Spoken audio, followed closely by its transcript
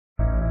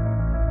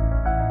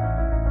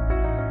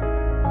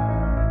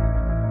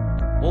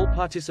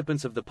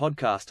participants of the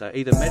podcast are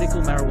either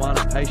medical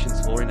marijuana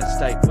patients or in a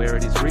state where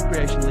it is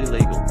recreationally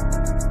legal.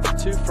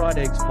 Two Fried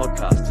Eggs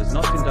podcast does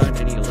not condone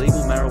any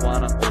illegal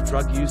marijuana or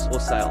drug use or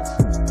sales.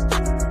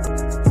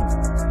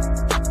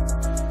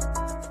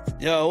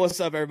 Yo, what's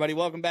up, everybody?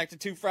 Welcome back to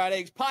Two Fried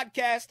Eggs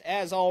podcast.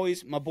 As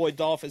always, my boy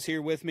Dolph is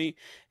here with me,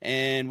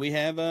 and we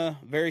have a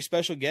very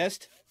special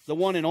guest, the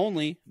one and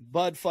only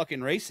Bud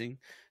fucking Racing.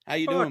 How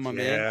you doing, my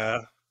man? Yeah,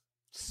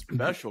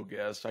 special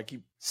guest. I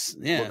keep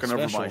looking special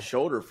over my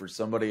shoulder for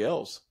somebody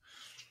else.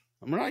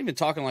 We're not even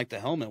talking like the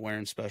helmet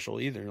wearing special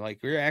either. Like,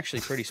 we're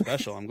actually pretty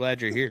special. I'm glad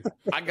you're here.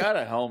 I got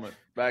a helmet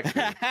back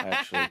here,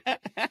 actually.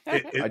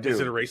 I do. Is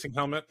it a racing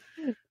helmet?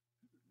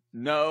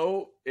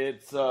 No,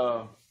 it's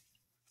But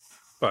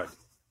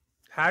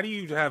how do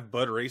you have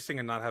Bud Racing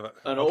and not have a?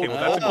 An Okay, old-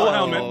 well, that's a cool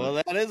helmet. Well,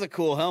 that is a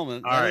cool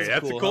helmet. All right,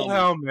 that's a cool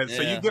helmet.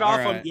 So Yeah, you get off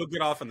all on right. you'll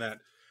get off on that.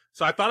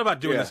 So I thought about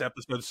doing Yeah. this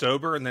episode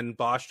sober, and then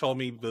Bosch told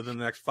me within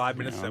the next 5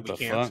 minutes Yeah, that we what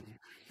the can't.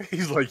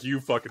 He's like,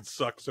 "You fucking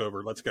suck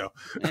sober. Let's go."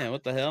 Yeah,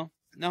 what the hell?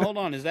 Now hold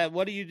on. Is that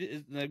what do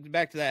you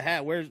back to that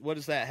hat? What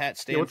does that hat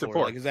stand what's it for?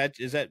 for? Like, is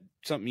that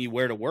something you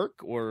wear to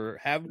work or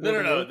have? no.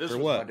 work, This or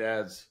was what? my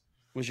dad's.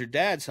 Was your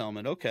dad's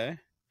helmet? Okay.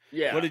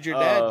 Yeah. What did your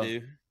dad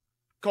do?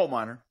 Coal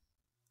miner.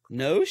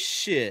 No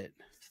shit.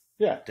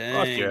 Yeah.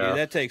 Dang, yeah. dude,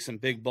 that takes some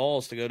big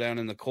balls to go down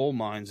in the coal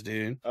mines,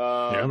 dude.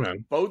 Yeah,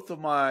 man. Both of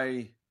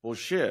my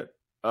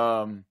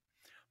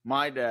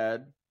my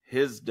dad,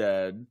 his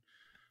dad,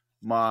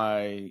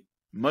 my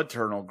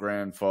maternal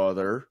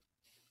grandfather.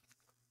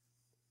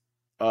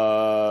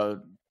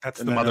 That's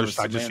And the then there mother's was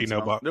side. some Just so you aunts know,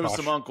 and uncles. There was Bosch.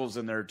 some uncles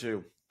in there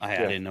too. I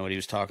Yeah. didn't know what he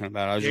was talking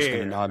about. I was just Yeah.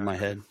 gonna nod my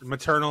head.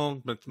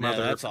 maternal, Yeah,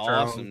 mother. that's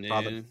paternal, awesome, dude.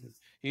 father.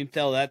 You can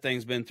tell that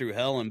thing's been through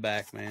hell and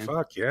back, man.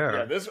 Fuck yeah.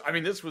 Yeah,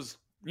 this was,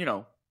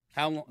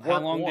 How Work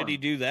long warm. did he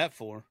do that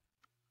for?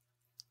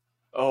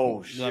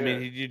 oh shit. I mean,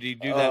 did he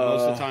do that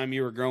most of the time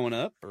you were growing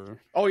up, or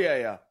Oh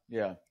yeah.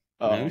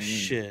 no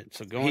shit?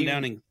 So going he-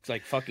 down in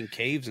like fucking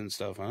caves and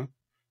stuff, huh?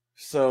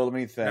 So let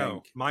me think.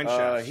 No, mine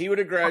shafts. He would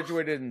have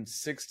graduated in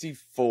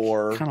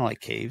 '64, Kind of like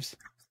caves.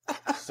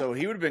 so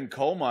he would have been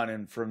coal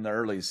mining from the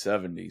early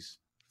 '70s.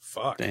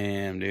 Fuck.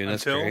 Damn, dude,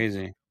 that's Until-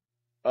 crazy.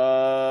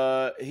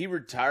 He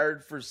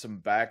retired for some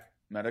back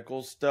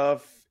medical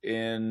stuff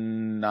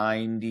in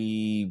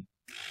 95,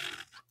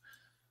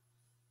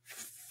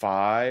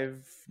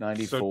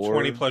 94. So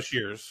 20 plus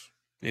years.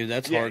 Dude,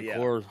 that's Yeah,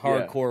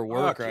 hardcore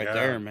work Fuck right yeah.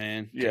 there,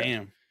 man. Yeah.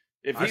 Damn.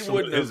 If I he salute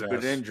wouldn't have his been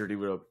ass. injured, he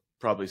would have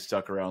probably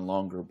stuck around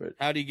longer. But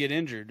How do you get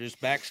injured? Just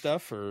back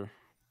stuff, or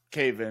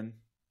cave in,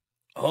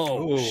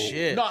 oh Ooh.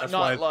 shit? not That's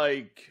not why-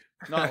 like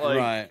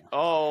Right.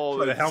 oh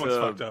So the it's helmet's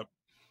a, fucked up.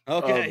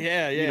 Okay.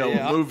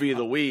 Yeah. movie of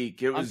the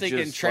week. It I'm was thinking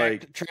just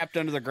trapped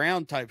under the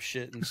ground type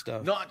shit and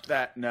stuff. not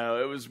that.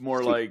 No, it was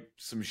more like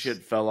some shit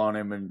fell on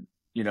him, and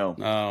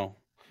Oh,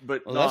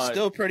 but well, not. that's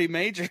still pretty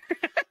major.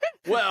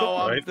 Well,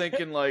 I'm Right.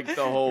 thinking like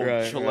the whole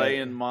Right,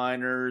 Chilean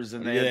miners,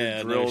 and they Yeah,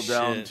 had to no drill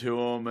down shit. to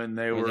them, and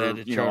they Well, they were, had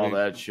to try all to-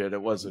 that shit.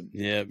 It wasn't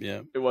Yep.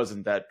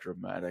 that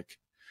dramatic.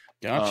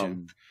 Gotcha.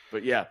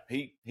 But yeah,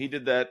 he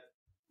did that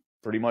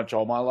pretty much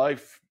all my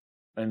life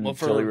Well,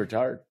 until he for-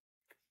 retired.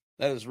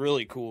 That is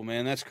really cool,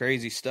 man. That's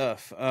crazy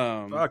stuff.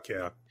 Fuck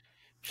yeah.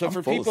 So I'm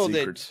for full of people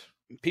secrets.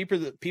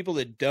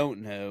 that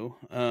don't know,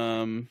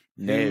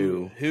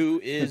 No. who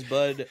is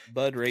Bud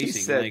He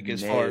Racing? said Like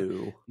as no. far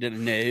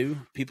no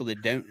people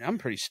that don't. I'm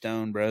pretty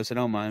stoned, bro, so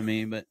don't mind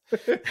me. But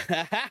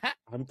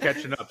I'm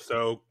catching up.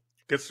 So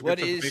get some what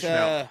information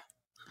out.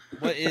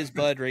 what is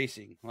Bud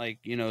Racing? Like,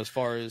 as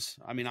far as,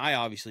 I mean, I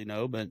obviously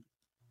know, but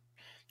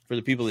for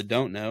the people that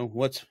don't know,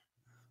 what's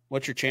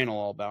your channel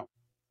all about?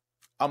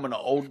 I'm an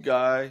old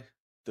guy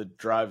that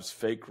drives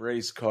fake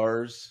race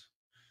cars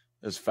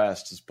as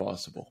fast as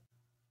possible.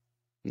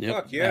 Yep,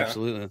 Fuck yeah.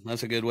 absolutely.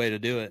 That's a good way to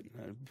do it.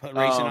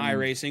 Racing, Um,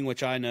 iRacing,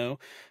 which I know,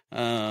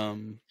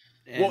 and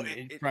Well,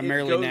 it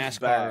primarily goes NASCAR,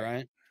 back.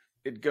 right?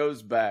 It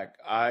goes back.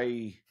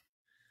 I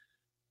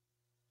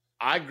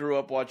grew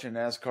up watching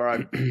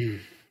NASCAR.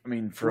 I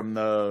mean,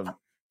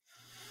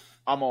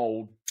 I'm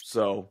old,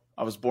 so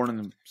I was born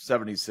in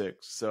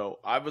 '76. So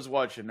I was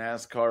watching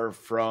NASCAR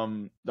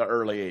from the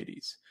early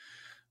 '80s.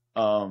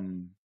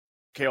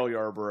 Cale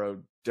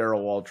Yarborough,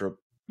 Darrell Waltrip,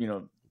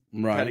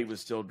 Right. Petty was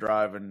still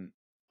driving,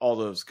 all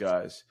those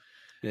guys.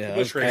 Yeah, that Those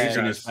was crazy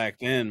craziness guys. back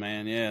then,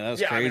 man. Yeah, that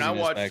was Yeah, I mean, craziness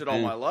I watched back it all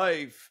then. my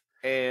life,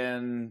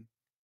 and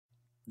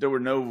there were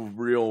no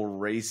real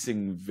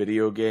racing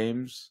video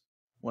games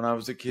when I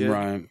was a kid.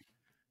 Right.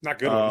 Not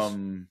good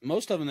ones.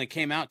 Most of them that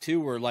came out too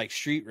were like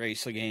street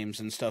race games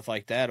and stuff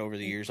like that over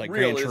the years, like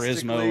Gran Turismo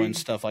Realistically, and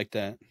stuff like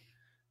that.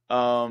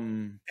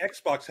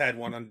 Xbox had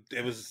one.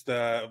 It was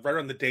right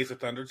around the Days of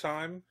Thunder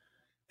time.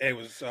 It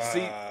was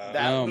that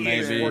Oh, would've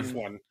maybe. been- sports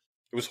one.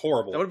 It was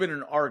horrible. That would have been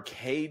an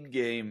arcade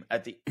game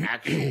at the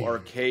actual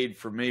arcade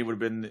for me. Would have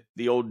been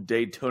the old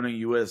Daytona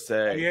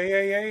USA.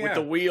 Yeah. With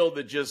the wheel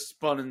that just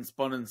spun and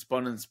spun and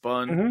spun and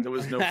spun. Mhm. There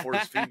was no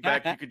force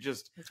feedback. You could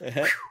just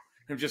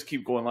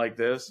keep going like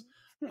this.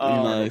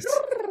 Nice.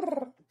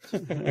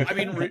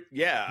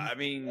 I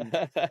mean,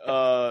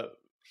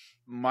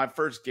 my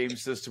first game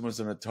system was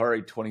an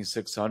Atari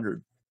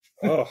 2600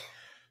 Oh,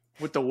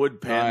 with the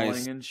wood paneling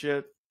Nice. and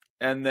shit.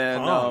 And then,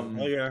 oh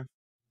yeah.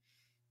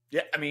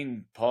 yeah, I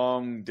mean,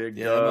 Pong, Dig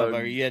Yeah, Dug.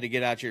 motherfucker, you had to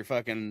get out your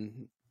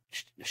fucking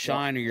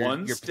shine or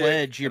One your stick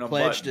pledge, and a to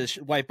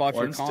button. wipe off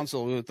your One stick.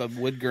 console with a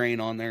wood grain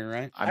on there,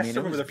 right? I I mean,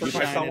 still it remember was the first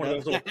time I saw shine one it of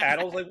those little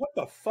paddles. Like, what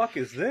the fuck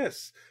is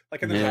this?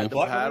 Like, and then Yeah. the the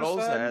button on paddles,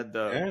 the I side? had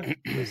the,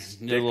 Yeah. the stick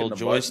The little and the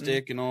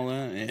joystick and all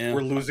that. Yeah.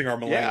 We're losing our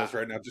millennials Yeah.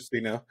 right now, just so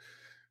you know.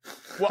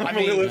 Well, I I'm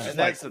mean, really and just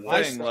that's like, the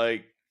what? thing.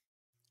 Like,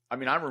 I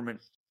mean, I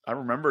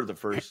remember the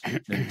first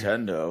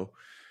Nintendo,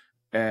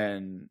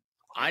 and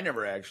I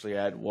never actually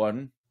had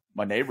one.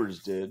 My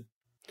neighbors did,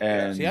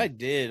 and See, I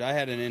did. I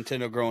had a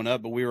Nintendo growing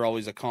up, but we were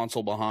always a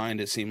console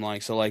behind, it seemed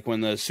like. So, like, when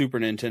the Super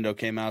Nintendo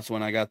came out, is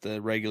when I got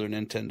the regular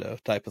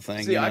Nintendo type of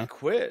thing. see, you know? I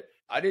quit.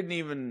 I didn't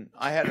even.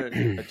 I had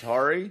an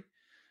Atari,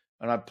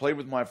 and I played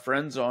with my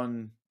friends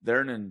on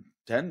their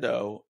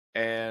Nintendo,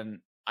 and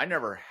I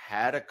never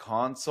had a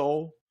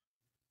console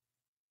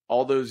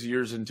all those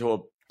years until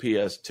a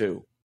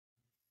PS2.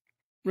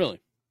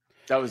 Really?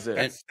 That was it.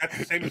 That's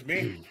the same as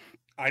me.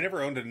 I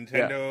never owned a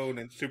Nintendo,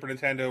 and Super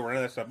Nintendo, or any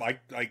of that stuff.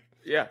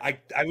 Yeah. I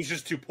was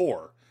just too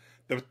poor.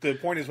 The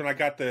point is, when I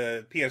got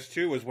the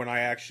PS2 was when I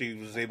actually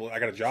was able. I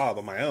got a job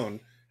on my own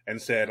and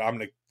said, "I'm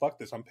gonna fuck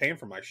this. I'm paying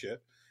for my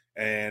shit."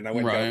 And I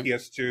went and got a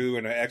PS2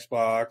 and an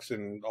Xbox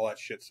and all that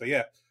shit. So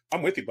yeah,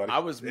 I'm with you, buddy. I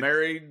was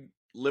married,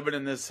 living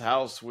in this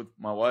house with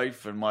my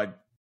wife and my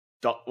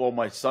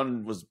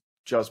son was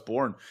just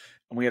born,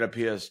 and we had a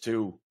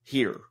PS2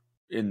 here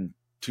in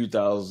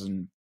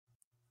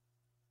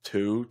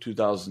 2002,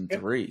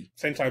 2003.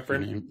 Same time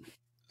frame. Mhm.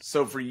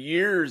 So for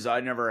years, I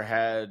never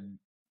had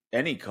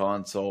any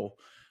console.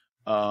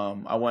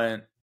 I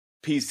went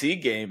PC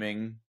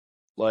gaming.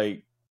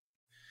 Like,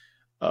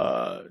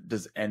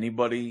 does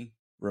anybody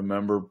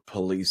remember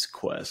Police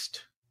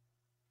Quest?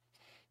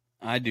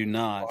 I do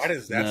not. Why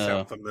does that No.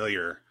 sound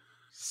familiar?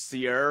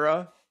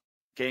 Sierra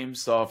Game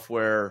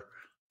Software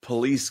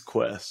Police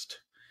Quest.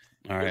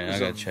 All right, It was I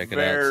gotta a check it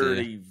out.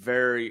 very,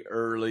 very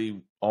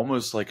early,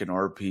 almost like an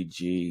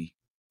RPG.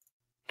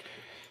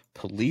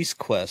 Police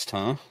Quest,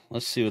 huh?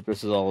 Let's see what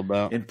this is all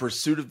about. In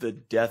Pursuit of the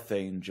Death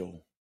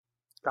Angel.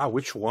 God,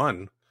 which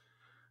one?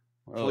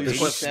 Oh, Police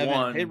Quest 87.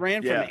 1, It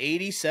ran yeah. from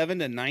 87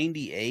 to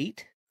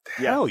 98.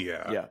 Hell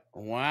yeah! Yeah.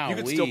 Wow. You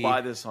can still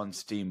buy this on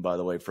Steam, by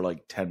the way, for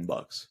like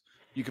 $10.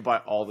 You could buy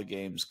all the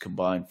games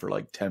combined for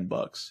like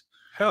 $10.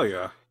 Hell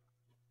yeah!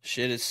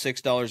 Shit, it's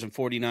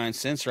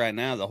 $6.49 right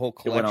now, the whole It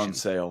collection. went on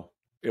sale.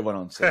 It went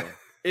on sale.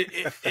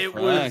 it Fuck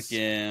was.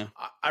 yeah.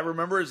 I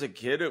remember as a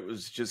kid, it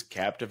was just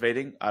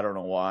captivating. I don't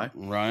know why.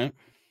 Right.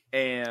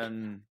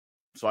 And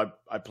so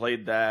I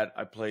played that.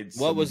 I played.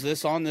 What some- was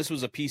this on? This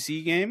was a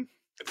PC game?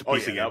 It's a Oh PC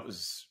yeah, game. that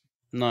was.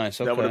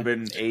 Nice. Okay. That would have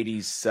been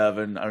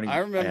 87. I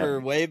remember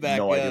had way back,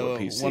 no idea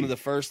what PC. one of the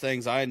first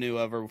things I knew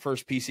of, or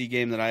first PC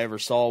game that I ever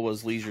saw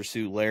was Leisure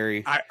Suit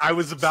Larry. I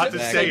was about to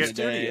Back say in the it.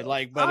 day.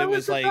 Like, but I it was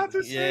was like, about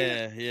to say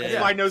yeah, it. yeah.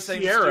 That's why I know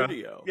Same Sierra.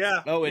 studio.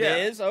 Yeah. Oh, it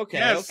is. Yeah. Okay,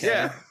 Yes, okay,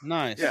 yeah.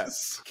 nice.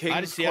 Yes, King's I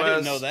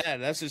didn't know Quest, that.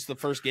 That's just the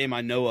first game I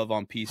know of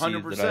on PC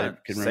 100%. that I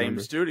can Same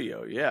remember.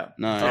 studio. Yeah.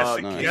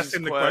 Nice, nice. Guess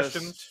in the Quest,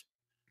 questions.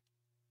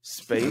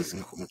 Space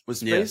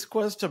was Yeah. Space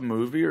Quest a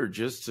movie or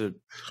just a?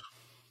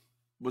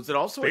 Was it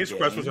also Space a game?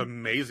 Quest was an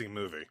amazing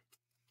movie.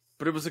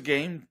 But it was a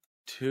game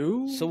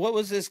too. So, what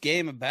was this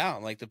game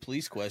about? Like the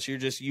police quest?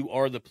 You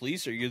are the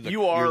police, or you're the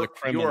you are the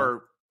criminal? you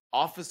are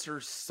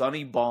Officer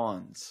Sonny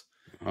Bonds,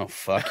 Oh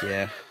fuck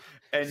yeah!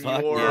 and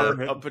Fuck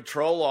you're yeah. a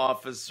patrol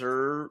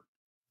officer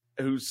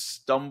who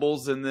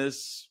stumbles in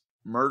this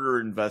murder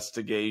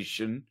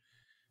investigation.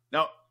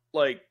 Now,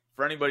 like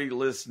for anybody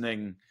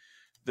listening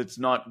that's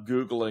not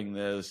Googling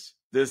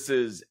this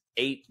is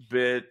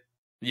 8-bit.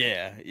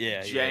 Yeah.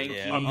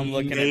 Janky, I'm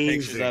looking at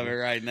pictures of amazing. it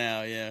right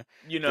now. Yeah,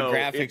 You know, the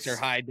graphics it's- are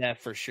high def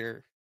for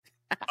sure.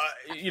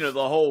 You know,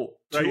 the whole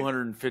Right.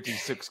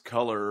 256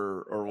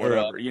 color or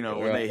whatever. You know,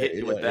 when they hit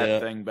you with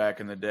that thing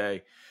back in the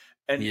day,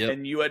 and Yep.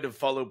 and you had to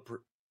follow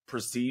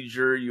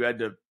procedure. You had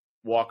to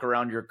walk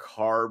around your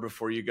car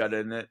before you got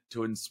in it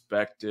to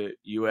inspect it.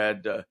 You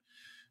had to,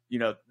 you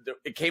know,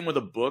 it came with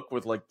a book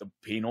with like the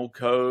penal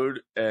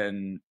code,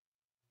 and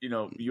you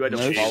know, you had to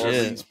No follow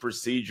shit. these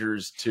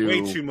procedures to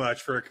Way too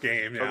much for a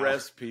game. Yeah.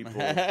 arrest people.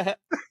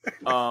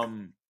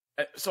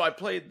 So I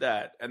played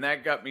that, and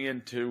that got me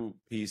into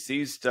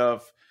PC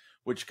stuff,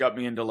 which got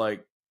me into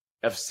like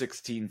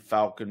F-16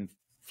 Falcon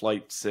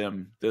flight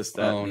sim, this,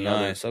 that, Oh, and the other,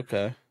 nice.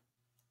 Okay.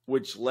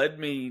 which led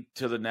me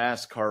to the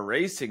NASCAR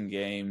racing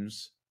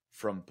games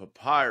from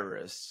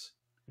Papyrus,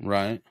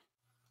 Right.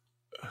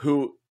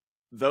 who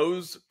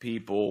those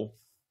people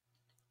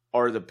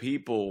are the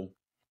people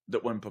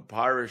that when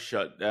Papyrus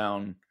shut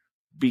down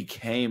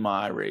became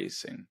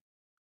iRacing.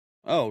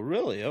 Oh,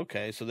 really?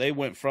 Okay. So they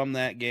went from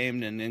that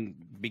game and then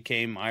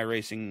became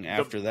iRacing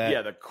after that.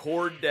 Yeah, the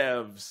core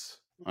devs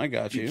I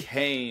got you.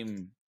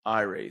 became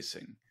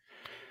iRacing.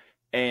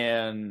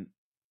 And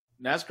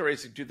NASCAR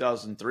Racing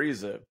 2003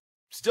 is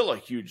still a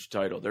huge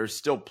title. There's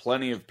still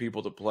plenty of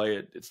people to play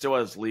it. It still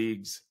has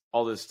leagues,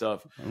 all this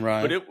stuff.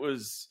 Right. But it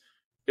was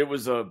it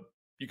was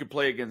you could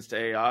play against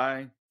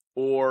AI,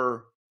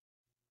 or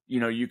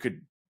you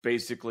could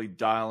basically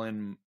dial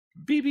in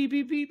beep beep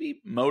beep beep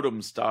beep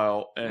modem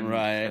style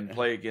and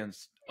play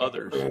against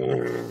others.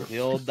 The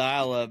old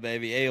dial-up,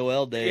 baby,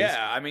 AOL days.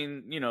 Yeah, I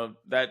mean,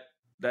 that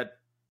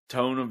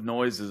tone of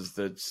noises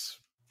that's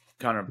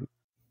kind of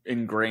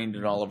ingrained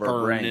in all of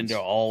our brains. Into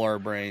all our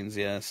brains,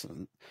 yes.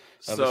 Of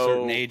a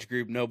certain age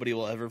group, nobody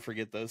will ever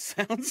forget those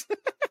sounds.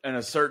 And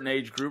a certain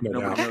age group,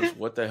 nobody knows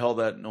what the hell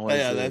that noise is.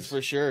 Yeah, that's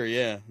for sure,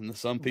 yeah. And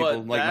some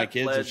people, like my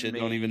kids and shit,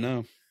 don't even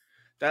know.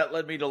 That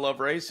led me to love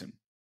racing.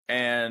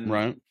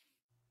 And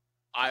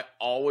I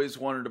always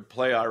wanted to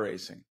play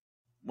iRacing.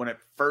 When it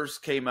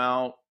first came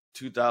out,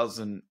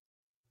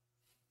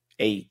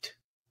 2008,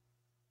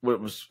 it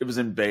was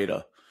in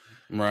beta.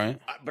 Right.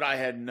 But I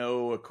had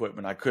no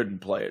equipment. I couldn't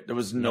play it. There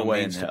was no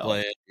way in hell to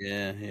play it.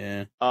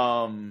 Yeah.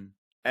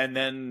 And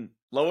then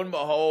lo and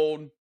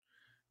behold,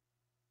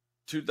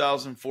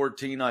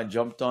 2014, I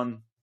jumped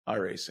on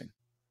iRacing.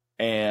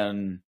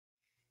 And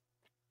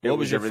what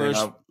was your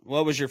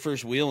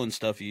first wheel and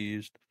stuff you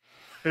used?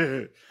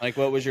 Like,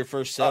 what was your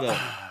first setup?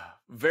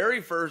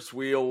 Very first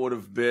wheel would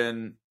have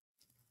been,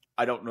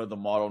 I don't know the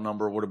model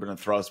number, would have been a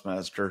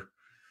Thrustmaster.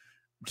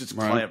 Just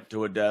clamped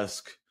to a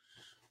desk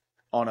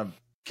on a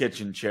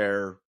kitchen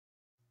chair.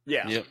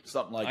 Yeah,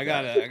 something like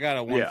that. I got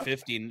a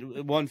 150.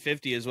 Yeah.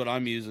 150 is what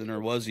I'm using or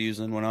was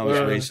using when I was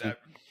racing.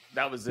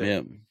 That was it.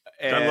 Yeah.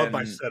 And I love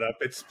my setup.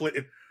 It's split.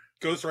 It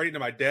goes right into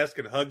my desk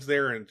and hugs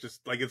there, and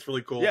just like it's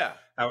really cool. Yeah.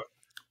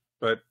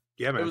 But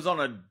yeah, man. It was on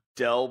a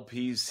Dell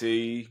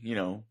PC.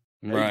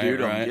 Hey,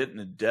 dude, I'm getting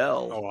a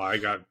Dell. Oh, I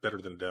got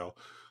better than Dell.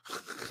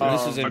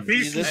 This is my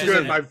PC's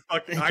good. I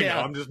know.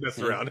 I'm just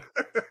messing around.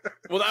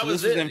 Well, that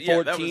was this in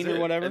 14 or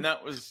whatever, and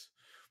that was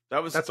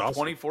that's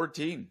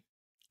 2014.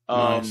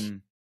 Nice.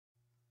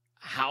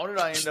 How did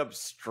I end up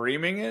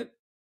streaming it?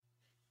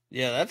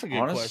 Yeah, that's a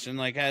good question.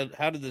 Like,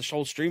 how did this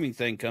whole streaming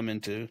thing come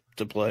into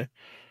play?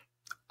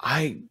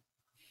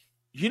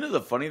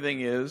 The funny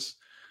thing is,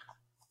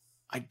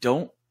 I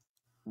don't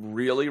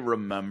really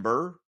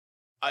remember.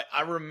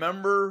 I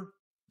remember,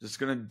 this is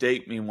going to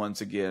date me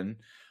once again,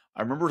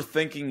 I remember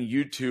thinking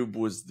YouTube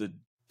was the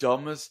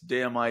dumbest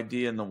damn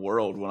idea in the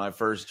world when I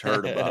first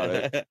heard about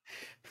it.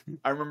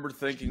 I remember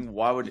thinking,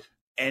 why would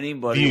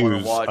anybody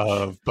want to watch?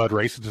 Of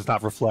Budracing does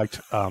not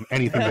reflect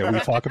anything that we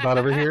talk about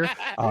over here.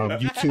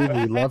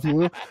 YouTube, we love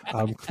you.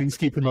 Please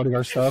keep promoting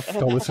our stuff.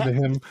 Don't listen to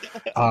him.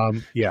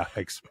 Yeah,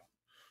 thanks.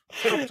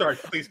 Sorry,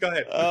 please go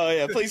ahead. Oh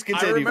yeah, please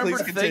continue. I remember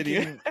please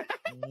continue. Thinking,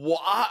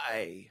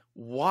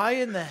 why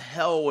in the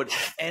hell would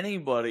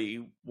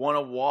anybody want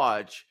to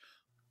watch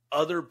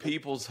other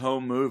people's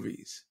home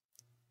movies?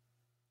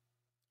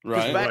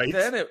 Right. Back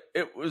then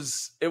it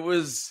was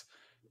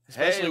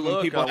especially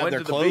when people have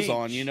their clothes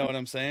on, you know what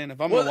I'm saying? If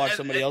I'm gonna watch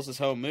somebody else's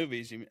home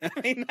movies,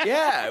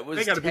 yeah, it was.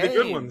 They got to be the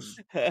good ones.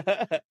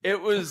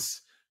 It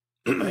was.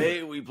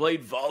 Hey, we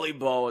played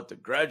volleyball at the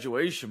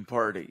graduation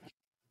party.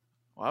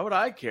 Why would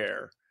I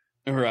care?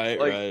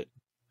 Right.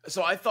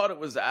 So I thought it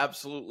was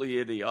absolutely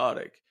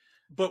idiotic.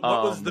 But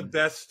what was the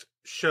best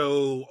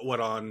show? What,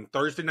 on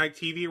Thursday night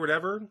TV or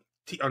whatever?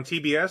 On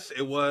TBS,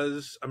 it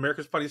was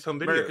America's Funniest Home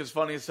Videos. America's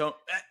Funniest Home.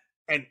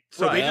 And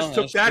so they just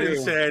took that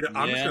and said,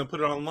 I'm just going to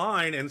put it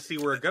online and see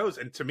where it goes.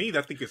 And to me,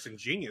 I think it's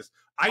ingenious.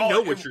 I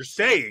know what you're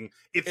saying.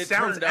 It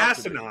sounds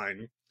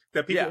asinine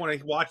that people want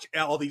to watch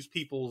all these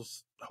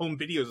people's home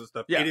videos and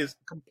stuff. Yeah. It is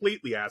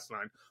completely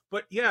asinine.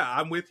 But yeah,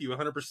 I'm with you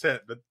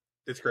 100%. But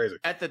it's crazy.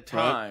 At the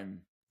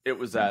time, it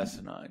was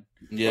asinine.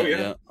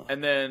 Yeah.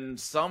 And then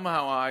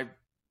somehow I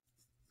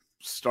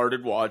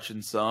started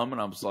watching some,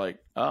 and I was like,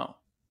 oh,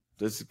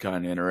 this is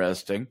kind of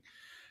interesting.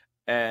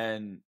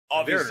 And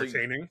obviously,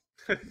 entertaining.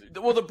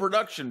 Well, the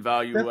production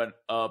value went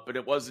up, and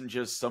it wasn't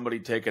just somebody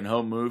taking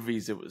home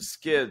movies. It was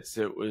skits.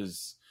 It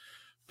was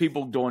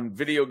people doing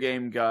video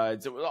game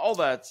guides. It was all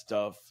that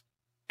stuff.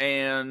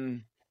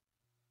 And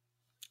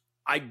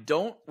I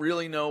don't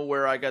really know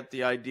where I got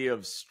the idea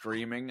of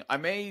streaming.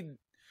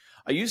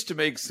 I used to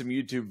make some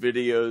YouTube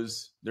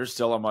videos. They're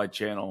still on my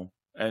channel.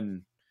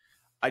 And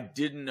I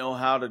didn't know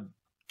how to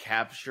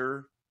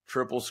capture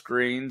triple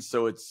screens,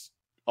 so it's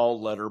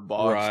all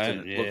letterboxed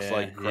and it looks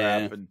like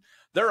crap. Yeah. And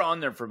they're on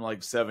there from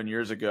like 7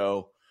 years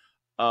ago.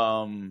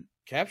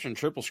 Capturing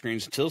triple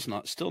screens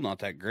still not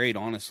that great,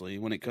 honestly,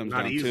 when it comes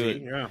down to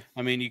it. Yeah.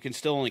 I mean, you can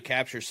still only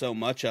capture so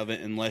much of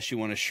it unless you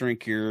want to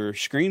shrink your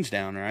screens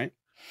down, right?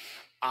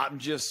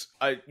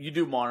 You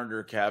do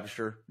monitor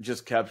capture,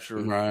 just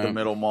capture the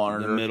middle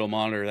monitor. The middle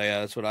monitor, yeah,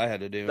 that's what I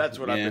had to do. That's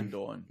what I've been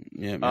doing.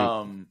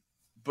 Yeah.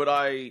 But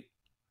I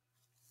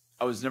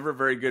was never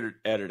very good at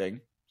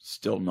editing,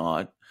 still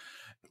not.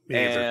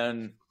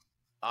 And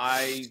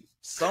I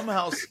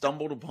somehow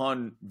stumbled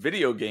upon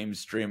video game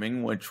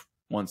streaming, which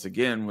once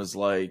again was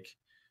like,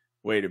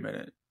 wait a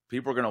minute.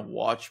 People are going to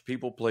watch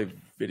people play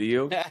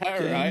video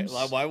games?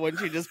 Right. Why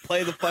wouldn't you just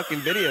play the fucking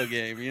video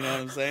game? You know what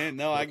I'm saying?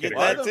 No, I get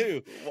that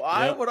too.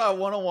 Why would I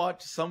want to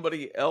watch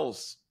somebody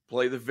else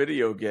play the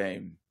video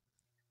game?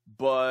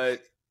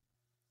 But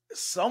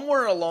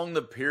somewhere along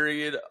the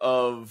period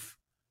of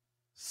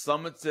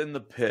Summit's in the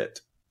pit.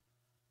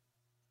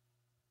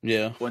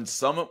 Yeah. When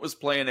Summit was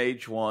playing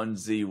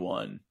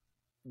H1Z1,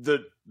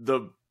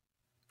 the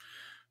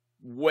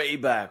way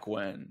back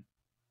when,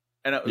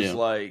 and it was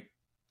like,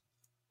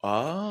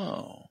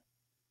 oh,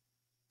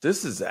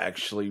 this is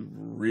actually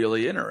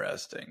really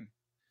interesting.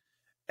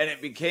 And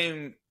it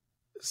became,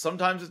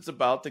 sometimes it's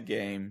about the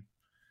game,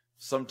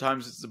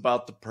 sometimes it's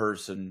about the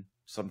person,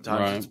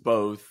 sometimes it's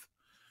both.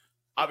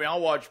 I mean,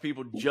 I'll watch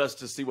people just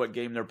to see what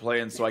game they're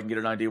playing so I can get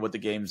an idea what the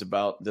game's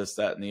about, this,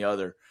 that, and the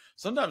other.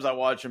 Sometimes I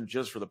watch them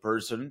just for the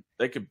person.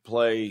 They could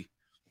play,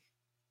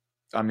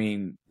 I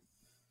mean,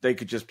 they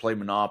could just play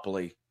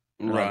Monopoly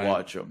and I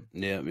watch them.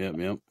 Yep.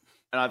 And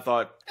I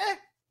thought,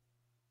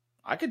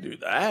 I could do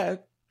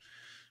that.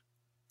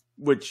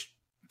 Which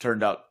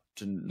turned out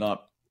to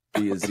not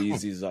be as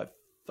easy as I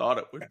thought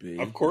it would be.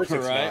 Of course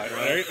it's not,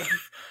 right?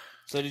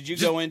 So did you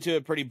go into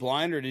it pretty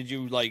blind, or did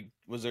you, like,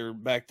 was there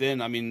back then,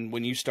 I mean,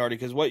 when you started,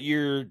 because what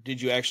year did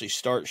you actually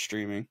start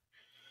streaming?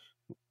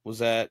 Was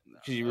that,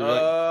 because you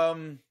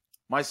were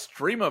my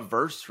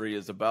streamiversary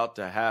is about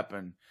to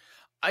happen.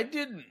 I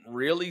didn't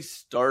really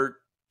start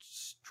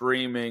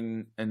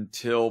streaming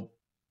until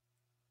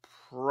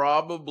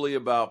probably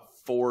about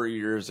 4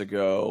 years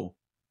ago.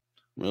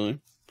 Really?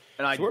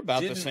 And so we're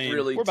about the same.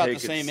 Really we're about the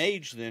same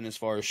age then, as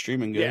far as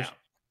streaming goes. Yeah,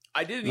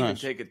 I didn't even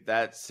take it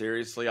that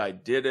seriously. I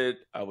did it.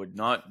 I would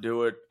not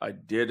do it. I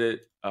did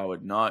it. I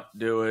would not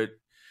do it.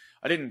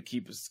 I didn't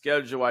keep a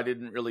schedule. I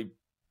didn't really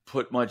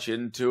put much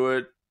into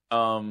it.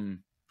 And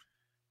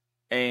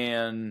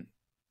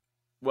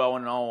well,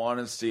 in all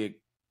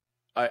honesty,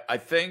 I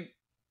think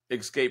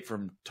Escape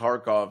from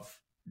Tarkov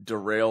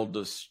derailed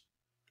this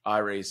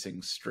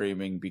iRacing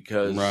streaming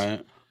because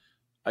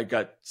I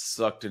got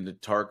sucked into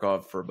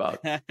Tarkov for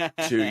about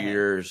 2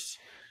 years.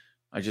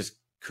 I just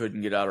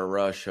couldn't get out of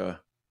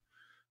Russia.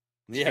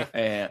 Yeah.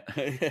 And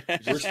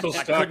we're still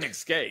stuck. I couldn't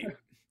escape.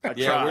 I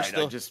tried.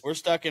 We're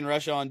stuck in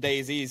Russia on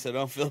DayZ, so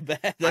don't feel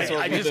bad. That's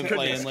what we've been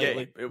playing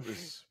lately. It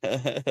was,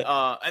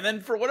 and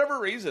then for whatever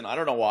reason, I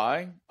don't know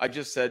why, I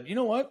just said, you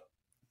know what?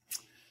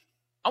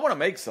 I want to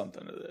make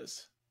something of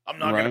this. I'm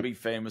not going to be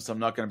famous. I'm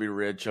not going to be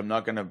rich. I'm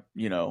not going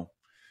to,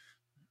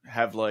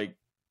 have like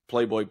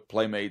Playboy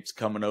Playmates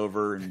coming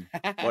over and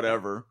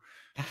whatever.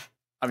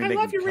 I mean, they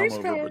can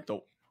come over,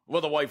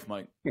 but the wife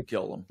might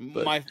kill them.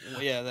 But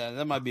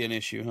that might be an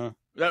issue, huh?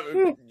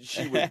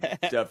 She would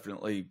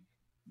definitely.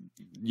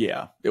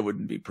 Yeah, it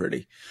wouldn't be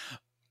pretty.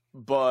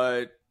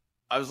 But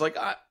I was like,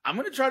 I'm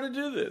going to try to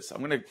do this. I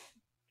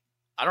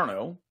don't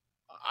know.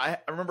 I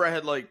remember I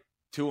had like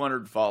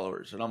 200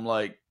 followers, and I'm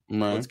like,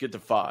 let's get to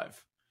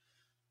 5.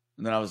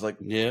 And then I was like,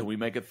 can we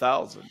make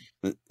 1,000?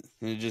 And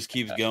it just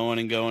keeps going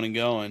and going and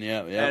going.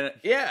 Yeah. And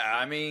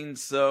I mean,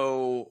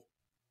 so,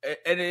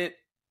 and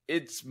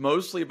it's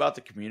mostly about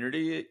the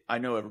community. I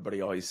know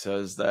everybody always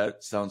says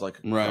that. Sounds like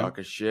a crock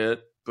of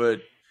shit,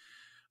 but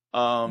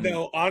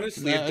no,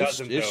 honestly, it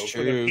doesn't. It's though.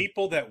 true. For the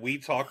people that we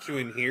talk to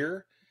in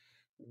here,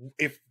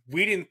 if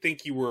we didn't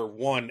think you were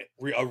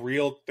a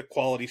real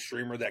quality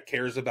streamer that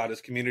cares about his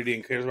community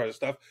and cares about his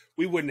stuff,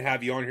 we wouldn't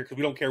have you on here because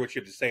we don't care what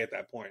you have to say at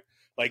that point.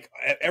 Like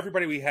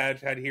everybody we had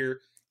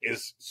here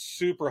is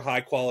super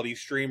high quality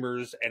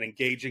streamers and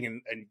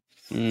engaging,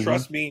 and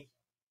trust me,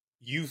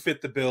 you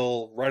fit the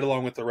bill right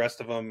along with the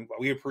rest of them.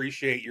 We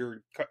appreciate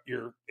your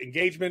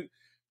engagement,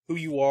 who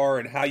you are,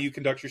 and how you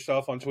conduct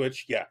yourself on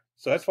Twitch. Yeah.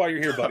 So that's why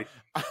you're here, buddy.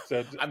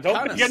 So I'm don't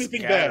kind think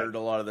anything bad a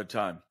lot of the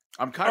time.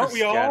 I'm kind of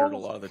scattered a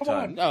lot of the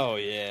time. Oh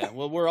yeah.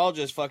 Well, we're all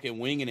just fucking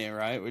winging it,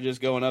 right? We're just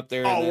going up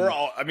there. Oh, we're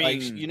all. I mean,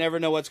 like, you never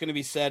know what's going to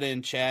be said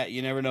in chat.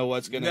 You never know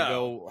what's going to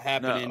go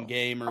happen in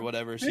game or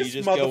whatever. So you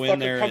just go in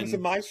there. Comes to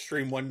my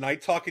stream one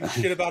night talking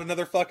shit about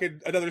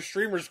another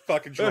streamer's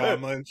fucking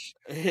drama.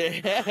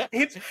 And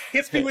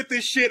hits me with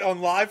this shit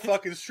on live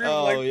fucking stream.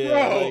 Oh, I'm like,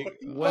 yeah,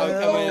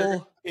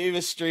 bro. He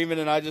was streaming,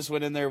 and I just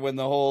went in there when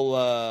the whole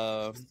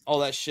all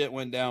that shit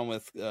went down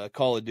with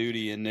Call of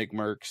Duty and Nick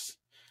Merckx.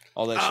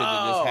 All that shit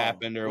that just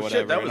happened or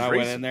whatever. Shit, and I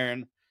went in there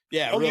and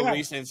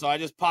recent. So I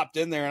just popped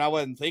in there and I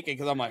wasn't thinking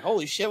because I'm like,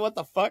 holy shit, what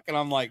the fuck? And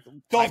I'm like,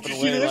 typing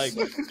away like,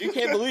 you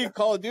can't believe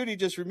Call of Duty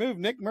just removed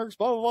Nick Merckx,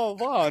 blah, blah, blah,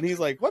 blah. And he's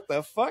like, what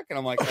the fuck? And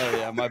I'm like, oh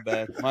yeah, my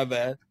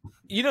bad.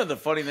 You know, the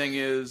funny thing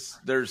is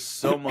there's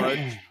so much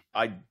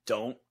I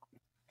don't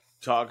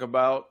talk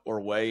about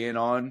or weigh in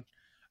on.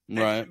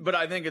 Right. But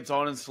I think it's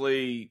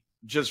honestly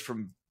just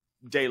from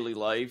daily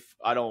life.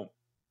 I don't,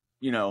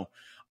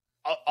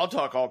 I'll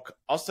talk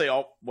I'll say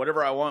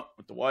whatever I want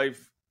with the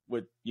wife,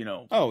 with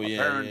my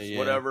parents,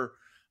 whatever.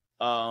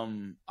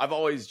 I've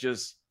always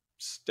just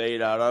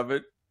stayed out of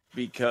it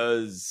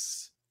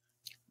because,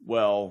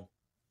 well,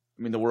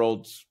 I mean, the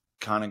world's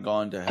kind of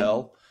gone to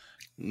hell.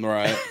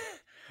 Right.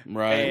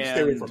 Right. We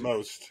stay away from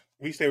most.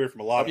 We stay away from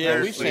a lot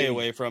of we stay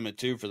away from it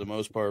too for the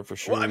most part, for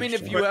sure. Well, I mean,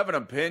 if you have an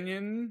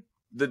opinion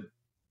that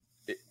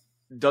it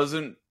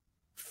doesn't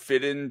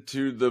fit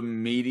into the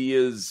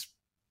media's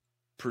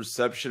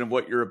perception of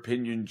what your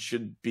opinion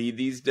should be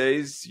these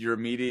days, you're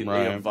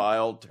immediately a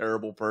vile,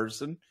 terrible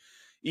person.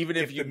 Even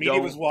if you the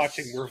media was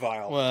watching, we're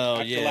vile.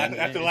 Well,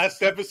 after the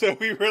last episode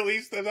we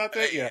released about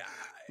that,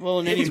 Well,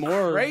 and It's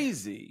anymore,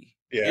 crazy.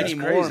 Yeah,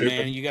 anymore, crazy.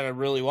 man, you got to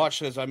really watch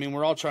this. I mean,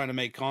 we're all trying to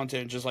make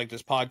content just like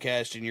this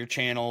podcast and your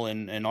channel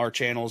and our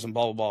channels and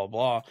blah, blah, blah,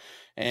 blah.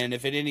 And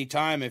if at any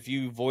time, if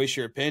you voice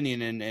your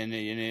opinion and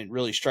it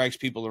really strikes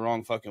people the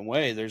wrong fucking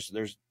way,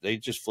 they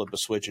just flip a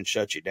switch and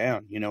shut you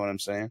down. You know what I'm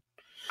saying?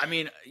 I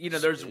mean,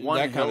 there's one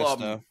That kind hill of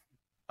stuff.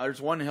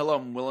 there's one hill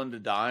I'm willing to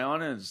die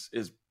on is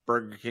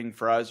Burger King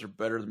fries are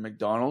better than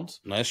McDonald's.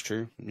 That's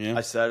true. Yeah.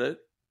 I said it.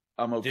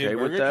 I'm okay Dude,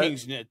 with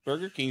that.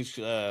 Burger King's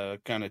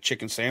kind of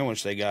chicken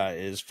sandwich they got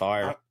is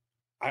fire.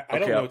 I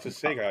don't know what to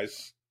say,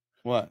 guys.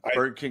 What?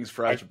 Burger King's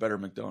fries are better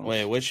than McDonald's.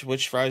 Wait,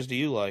 which fries do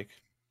you like?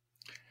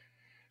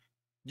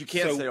 You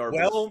can't say Arby's.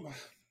 Well,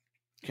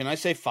 Can I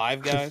say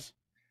Five Guys?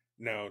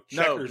 no,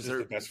 no, Checkers is they're,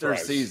 the best they're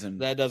fries.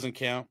 seasoned. That doesn't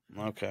count.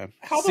 Okay.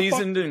 How the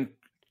Seasoned and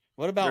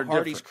What about they're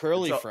Hardy's different.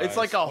 curly fries? It's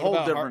like a What whole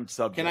about different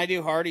subject. Can I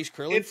do Hardy's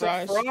curly It's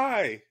fries? a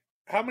fry.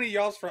 How many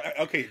y'all's fries?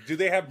 Okay, do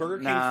they have Burger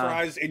King Nah.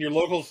 fries in your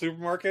local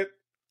supermarket?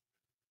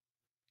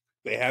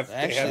 They have.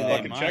 Actually, they have they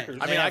fucking might. Checkers.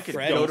 I They mean, I have could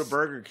Fred's. go to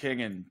Burger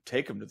King and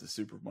take them to the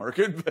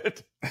supermarket,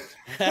 but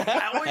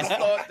I always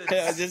thought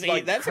that Just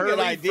like eat. That's a good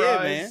curly idea,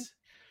 fries, man.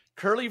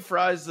 Curly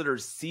fries that are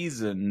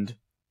seasoned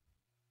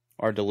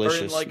Are are in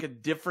delicious. like a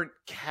different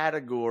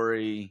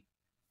category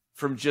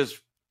from just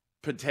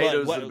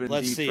potatoes that have been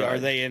let's deep see. fried. Are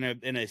they in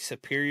a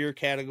superior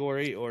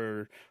category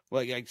or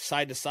like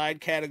side to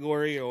side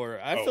category? Or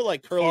I Oh, feel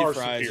like curly far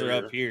fries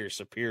superior. are up here,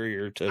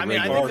 superior to. I mean,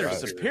 I regular think they're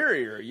fries.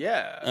 superior,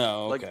 yeah.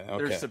 Oh, Like okay,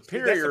 they're okay.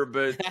 superior,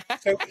 but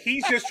So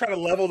he's just trying to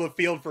level the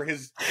field for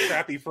his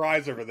crappy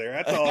fries over there.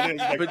 That's all it is.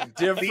 Like, but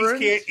these different.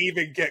 can't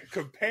even get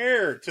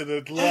compared to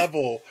the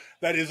level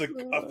that is a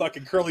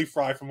fucking curly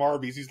fry from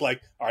Arby's. He's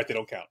like, all right, they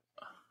don't count.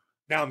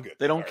 Now I'm good.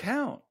 They don't All right.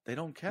 count. They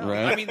don't count.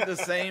 Right. I mean, the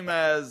same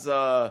as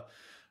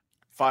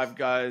Five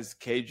Guys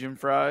Cajun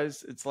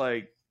fries. It's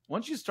like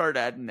once you start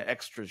adding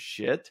extra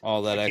shit,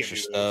 All that I can't extra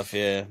do stuff,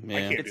 yeah, I yeah.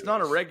 can't it's do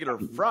not a those. regular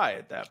fry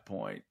at that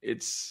point.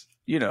 It's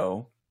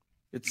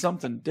it's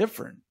something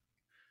different.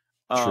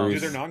 True.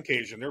 Dude, they're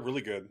non-Cajun. They're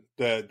really good.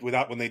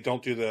 When they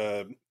don't do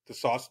the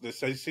sauce, the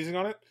seasoning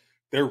on it,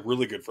 they're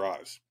really good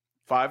fries.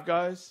 Five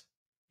Guys.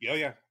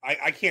 Yeah.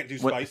 I can't do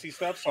What- spicy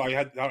stuff, so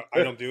I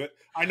don't do it.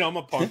 I know I'm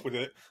a punk with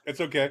it. It's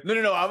okay.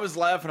 No. I was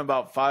laughing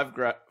about Five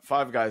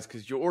Guys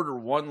because you order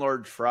one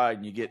large fry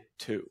and you get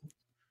two,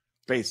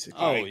 basically.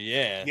 Oh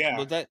yeah, Yeah.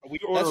 But that's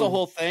order, the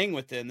whole thing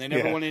with them. They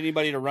never Yeah. want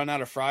anybody to run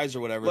out of fries or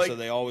whatever, Like, so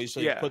they always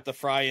yeah. put the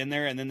fry in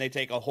there, and then they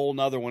take a whole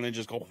nother one and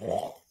just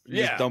go,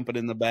 Yeah. just dump it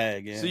in the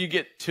bag. Yeah. So you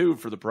get two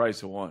for the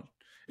price of one.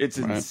 It's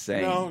Right.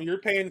 insane. No, you're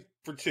paying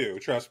for two.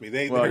 Trust me.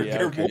 They're okay,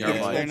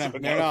 Yeah, never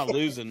they're mind. not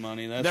losing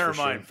money. That's Never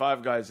for mind. Sure.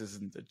 Five Guys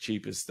isn't the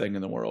cheapest thing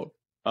in the world.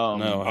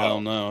 No,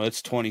 hell no.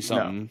 It's 20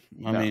 something.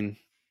 I No. mean,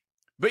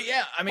 But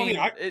yeah, I mean,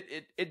 I-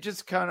 it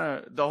just kind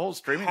of the whole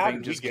streaming How thing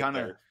did we just get kind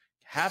of there?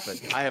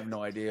 happened. I have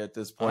no idea at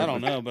this point. I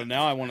don't know, but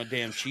now I want a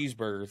damn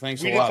cheeseburger.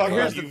 Thanks We a didn't lot. talk bud.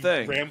 Here's about the you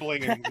thing.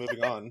 rambling and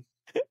moving on.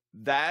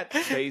 That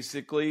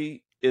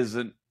basically is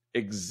an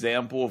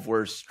example of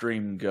where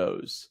stream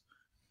goes.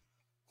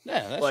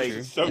 Yeah, that's Like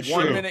true. So one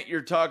true. minute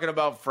you're talking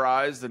about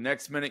fries, the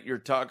next minute you're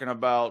talking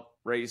about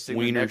racing,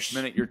 the next Wieners.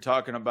 minute you're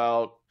talking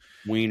about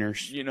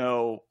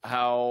Wieners.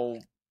 how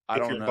I If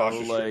don't you're know,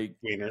 Bosch, like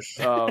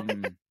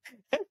wieners.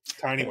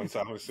 Tiny ones,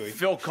 obviously.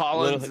 Phil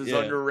Collins Little- is yeah.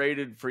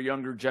 underrated for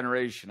younger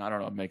generation. I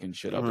don't know, I'm making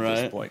shit up at Right.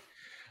 this point.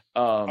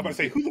 I'm about to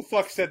say, who the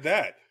fuck said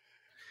that?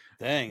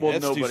 Dang, Well,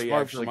 that's too nobody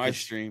smart actually for my could-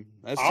 stream.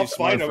 That's I'll too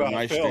smart fight for about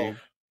my Phil. stream.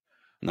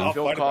 No. I'll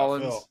Phil fight about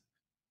Collins Phil.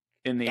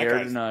 in the That air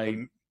guy's- tonight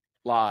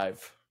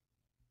live.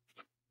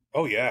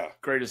 Oh yeah,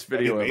 Greatest that'd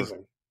be video ever.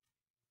 amazing.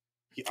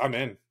 I'm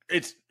in.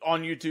 It's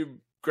on YouTube.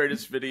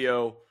 Greatest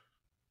video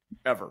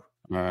ever.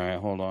 All right,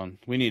 hold on.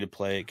 We need to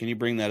play it. Can you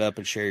bring that up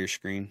and share your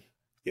screen?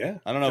 Yeah.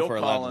 I don't know Phil if we're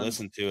allowed to Collins,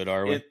 listen to it,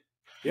 are we?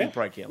 Yeah. You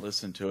probably can't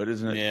listen to it,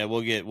 isn't it? Yeah,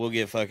 we'll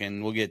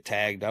get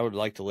tagged. I would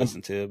like to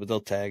listen to it, but they'll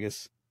tag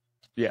us.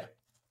 Yeah.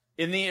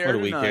 In the What air do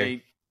we care?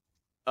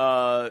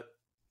 tonight,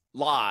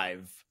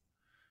 live,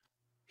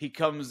 he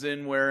comes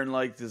in wearing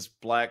like this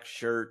black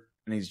shirt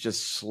and he's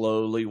just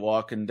slowly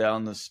walking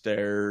down the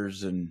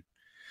stairs, and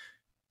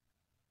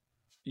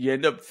you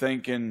end up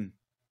thinking,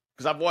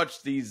 because I've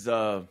watched these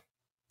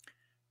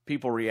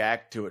people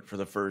react to it for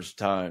the first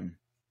time,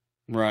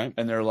 Right.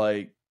 and they're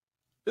like,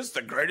 "This is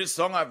the greatest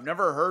song I've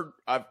never heard.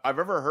 I've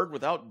ever heard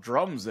without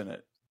drums in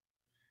it."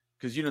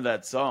 Because you know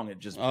that song, it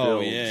just Oh,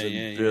 builds yeah, and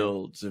yeah.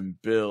 builds and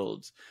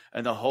builds,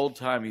 and the whole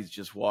time he's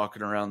just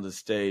walking around the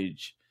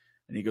stage,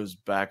 and he goes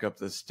back up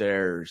the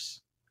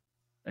stairs,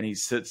 and he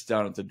sits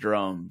down at the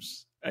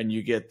drums, and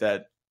you get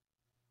that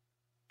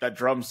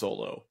drum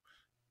solo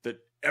that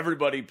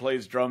everybody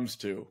plays drums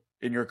to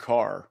in your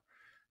car,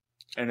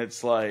 and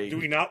it's like, Do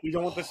we not? We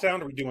don't want the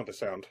sound, or we do want the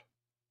sound?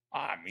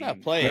 I mean, Yeah,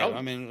 play it. well,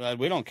 I mean,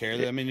 we don't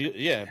care. I mean,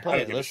 yeah, I play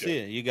don't it. give a Let's shit. see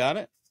it. You got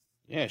it?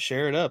 Yeah,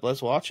 share it up.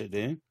 Let's watch it,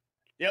 dude.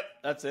 Yep,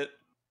 that's it.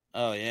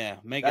 Oh yeah,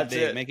 make That's it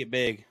big. it. Make it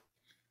big.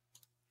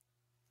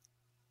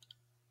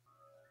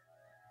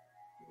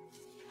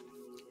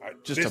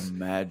 Just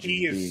imagine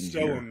He is being so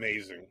here.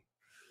 amazing.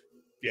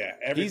 Yeah,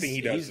 everything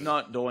he does. He's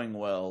not doing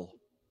well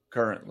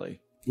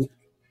currently.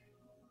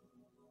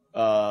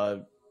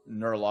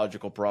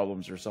 neurological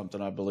problems or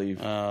something, I believe.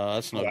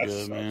 That's not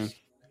good, man.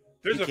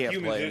 There's He a can't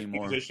few play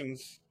anymore.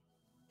 musicians.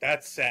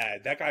 That's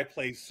sad. That guy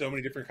plays so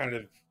many different kind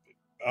of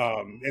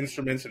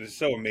instruments and is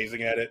so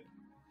amazing at it.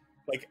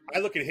 Like, I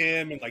look at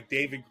him and like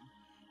David,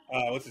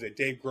 what's his name?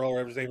 Dave Grohl,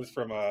 whatever his name is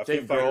from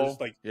Dave Foo Fighters. Grohl.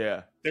 Like,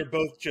 Yeah. they're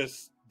both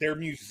they're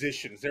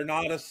musicians. They're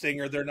not a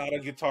singer. They're not a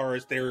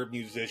guitarist. They're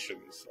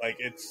musicians. Like,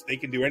 they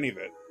can do any of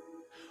it.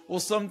 Well,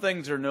 some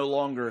things are no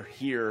longer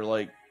here,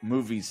 like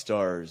movie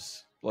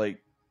stars. Like,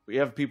 we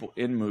have people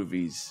in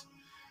movies,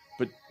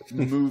 but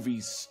movie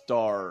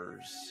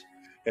stars.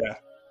 Yeah.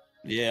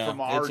 Yeah, From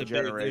our there's a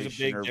generation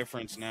big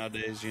difference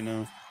nowadays, you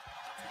know.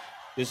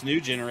 This new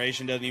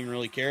generation doesn't even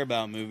really care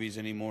about movies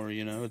anymore,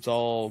 you know. It's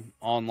all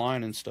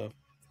online and stuff.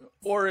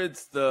 Or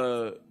it's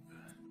the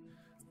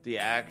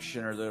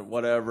action or the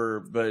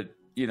whatever, but,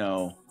 you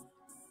know,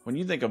 when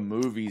you think of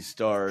movie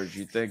stars,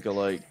 you think of,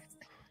 like,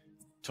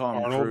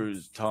 Tom Arnold.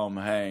 Cruise, Tom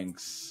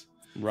Hanks,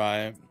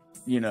 Right.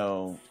 you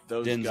know,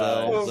 those Denzel,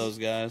 guys. those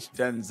guys.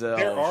 Denzel,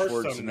 There are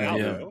some now,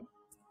 Schwarzenegger. though.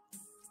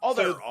 Oh,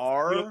 there So,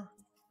 are? you know,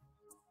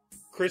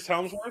 Chris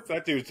Helmsworth,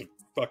 that dude's a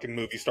fucking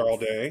movie star all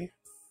day.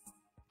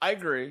 I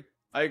agree.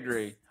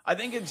 I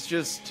think it's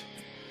just...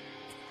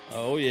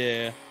 Oh,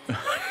 yeah.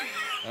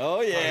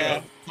 Oh,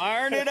 yeah.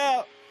 Firing it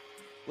up.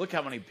 Look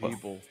how many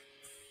people.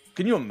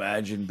 Can you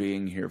imagine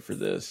being here for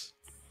this?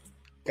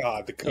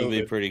 God, the That'd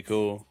be COVID. pretty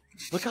cool.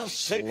 Look how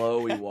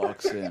slow he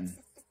walks in.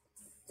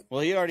 Well,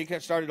 he already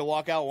started to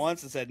walk out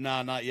once and said,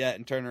 nah, not yet,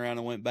 and turned around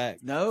and went back.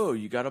 No,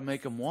 you got to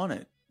make him want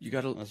it. You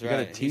got to That's you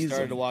right. got to He tease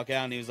started him. to walk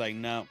out, and he was like,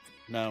 no.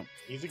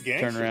 He's a gangster.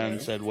 Turned around man.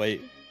 and said,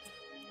 wait.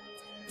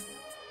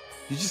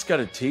 You just got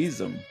to tease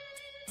him.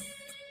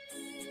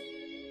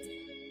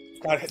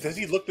 God, does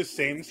he look the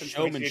same since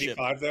Showmanship.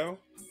 1985, though?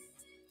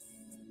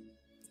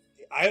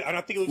 I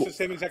don't think he looks the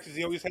same exact as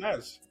he always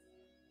has.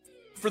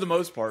 For the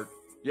most part.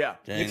 Yeah.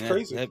 Dang, It's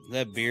crazy.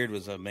 That beard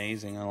was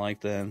amazing. I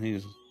like that. He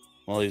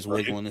was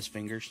wiggling his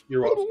fingers.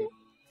 You're welcome.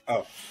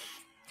 Oh,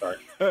 sorry.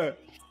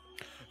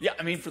 Yeah,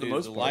 I mean, for the Dude,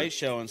 most the part. light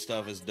show and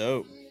stuff is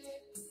dope.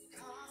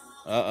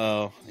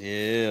 Uh-oh.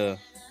 Yeah.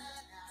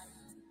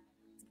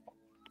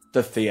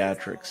 The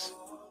theatrics.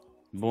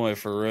 Boy,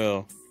 for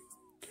real.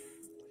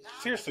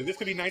 Seriously, this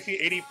could be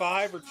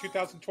 1985 or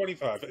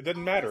 2025. It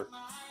doesn't matter.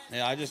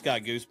 Yeah, I just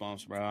got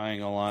goosebumps, bro. I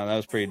ain't gonna lie. That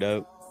was pretty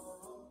dope.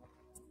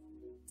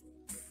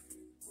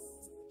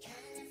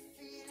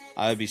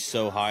 I'd be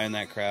so high in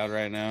that crowd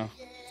right now.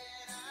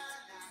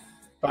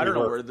 I don't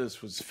know Probably where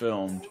this was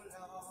filmed.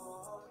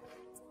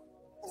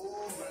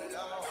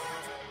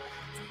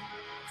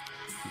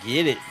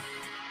 Get it.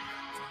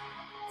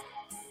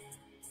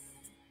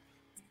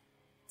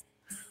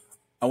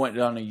 I went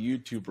down a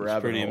YouTube It's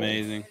rabbit pretty hole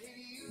amazing.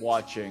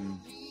 watching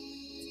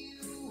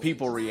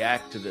people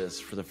react to this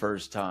for the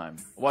first time.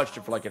 I watched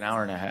it for like an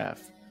hour and a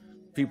half.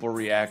 People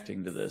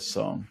reacting to this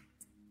song.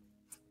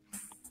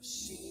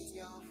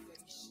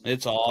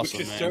 It's awesome,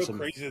 Which is man. so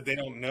crazy that they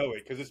don't know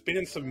it, because it's been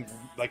in some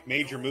like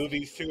major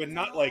movies too, and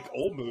not like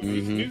old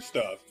movies, new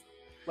stuff.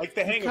 Like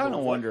The Hangover. kinda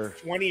wonder-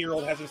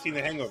 20-year-old hasn't seen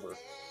The Hangover.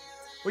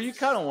 Well, you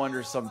kind of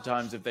wonder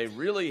sometimes if they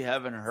really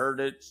haven't heard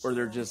it or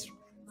they're just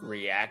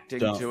reacting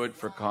Don't. to it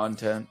for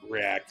content.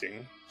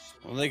 Reacting.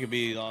 Well, they could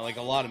be like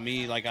a lot of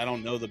me. Like, I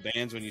don't know the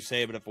bands when you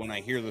say it, but when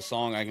I hear the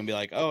song, I can be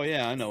like, oh,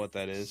 yeah, I know what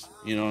that is.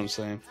 You know what I'm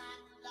saying?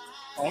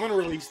 I'm going to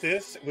release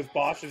this with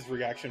Bosch's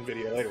reaction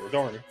video later.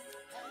 Don't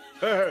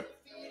worry.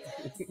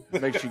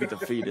 Make sure you get the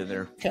feet in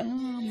there.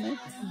 Come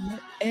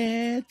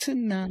air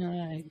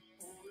tonight.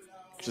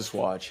 Just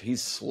watch.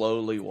 He's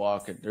slowly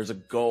walking. There's a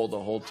goal the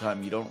whole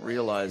time. You don't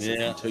realize it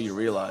Yeah. until you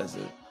realize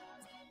it.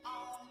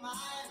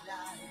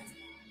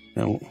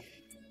 No.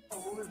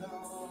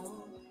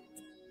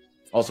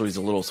 Also, he's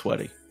a little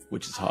sweaty,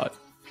 which is hot.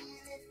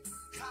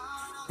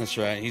 That's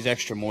right. He's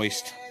extra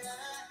moist.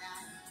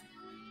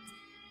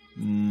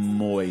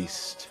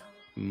 Moist.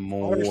 I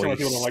understand why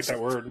people don't like Moist. that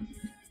word.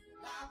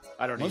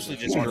 I don't Mostly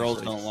even- just girls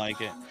honestly. don't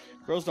like it.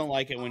 Girls don't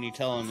like it when you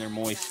tell them they're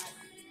moist.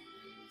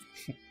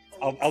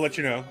 I'll let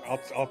you know.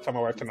 I'll tell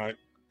my wife tonight.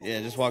 Yeah,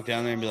 just walk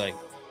down there and be like,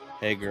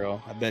 hey,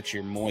 girl, I bet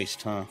you're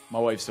moist, huh? My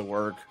wife's at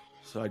work,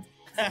 so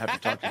I have to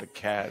talk to the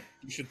cat.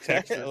 You should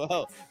text her.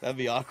 Well, that'd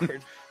be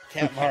awkward.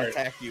 Cat might Alright.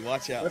 attack you.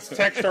 Watch out. Let's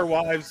text our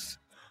wives.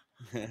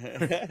 I'm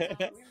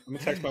gonna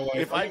text my wife.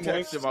 If I "Are you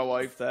moist?" texted my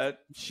wife that,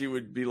 she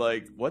would be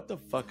like, "What the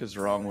fuck is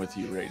wrong with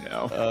you right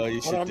now?" Oh, you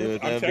should Hold on, do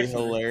it. I'm That'd be texting her.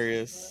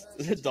 hilarious.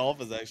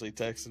 Dolph is actually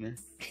texting her.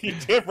 You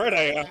damn right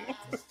I am.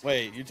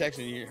 Wait, you're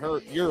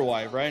texting your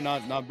wife, right?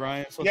 Not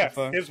Brian's. What Yeah, the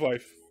fuck? his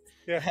wife.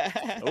 Yeah.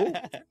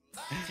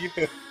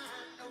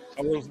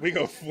 Oh, We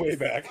go way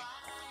back.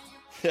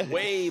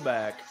 way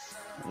back.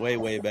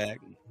 way back.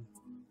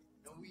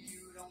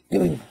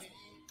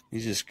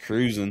 He's just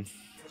cruising.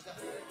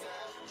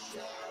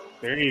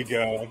 There you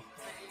go.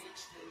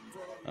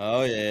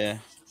 Oh yeah.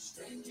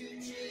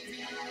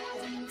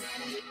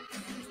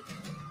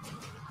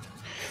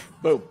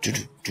 Boom.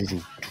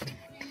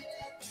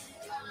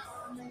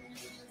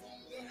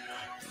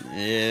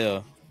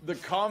 Yeah. the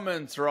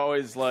comments are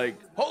always like,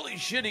 "Holy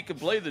shit, he can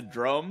play the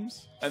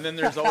drums!" And then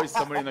there's always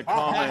somebody in the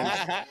comments.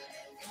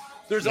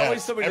 There's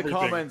always somebody in the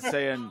comments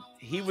saying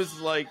he was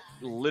like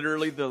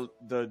literally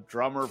the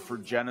drummer for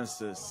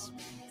Genesis,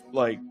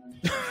 like,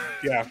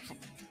 Yeah.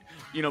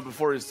 you know,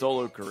 before his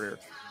solo career,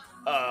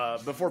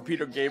 before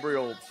Peter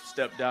Gabriel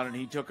stepped down and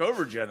he took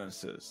over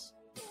Genesis.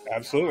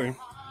 Absolutely.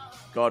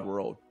 God,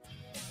 we're old.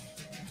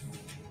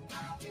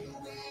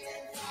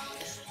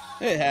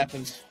 It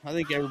happens. I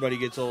think everybody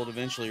gets old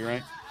eventually,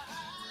 right?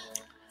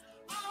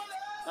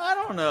 I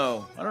don't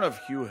know. I don't know if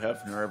Hugh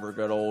Hefner ever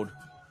got old.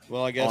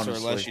 Well, I guess, honestly.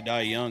 or unless you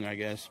die young, I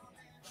guess.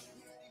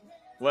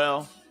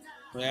 Well,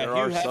 Yeah, there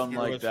Hugh are Hefner some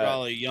like was that.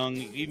 probably young.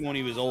 Even when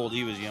he was old,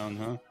 he was young,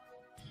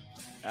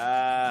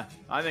 huh?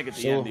 I think at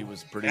the So, end he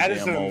was pretty That is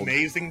damn an old.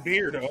 amazing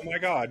beard. Oh my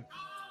god.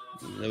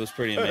 That was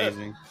pretty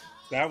amazing.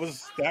 That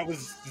was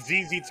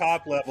ZZ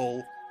Top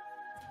level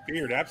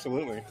beard,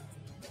 absolutely.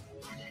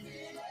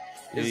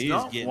 Dude, Is he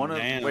was not getting one of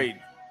down. wait.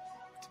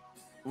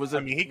 Was it I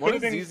mean, he one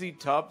could've of been- ZZ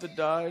Top that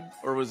died,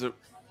 or was it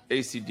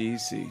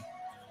AC/DC?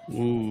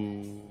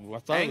 Ooh, I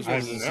thought it was one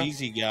of the I don't know.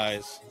 ZZ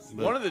guys.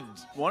 But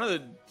One of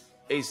the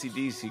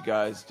AC/DC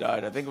guys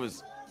died. I think it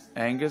was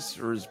Angus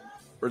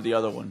or the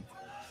other one.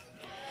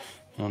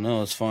 I don't know.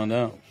 Let's find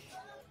out.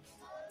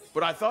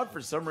 But I thought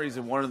for some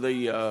reason one of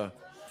the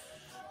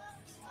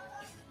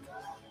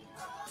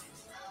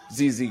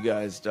ZZ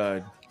guys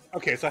died.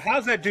 Okay, so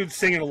how's that dude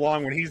singing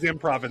along when he's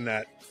improvising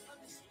that?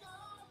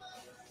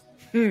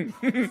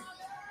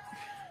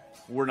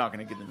 We're not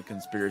going to get into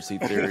conspiracy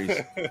theories.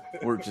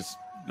 We're just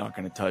not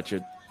going to touch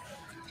it.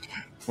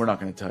 We're not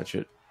going to touch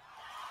it.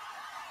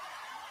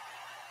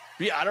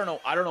 But yeah, I don't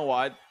know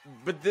why.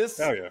 But this,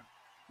 Oh yeah.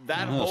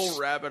 that Yes. whole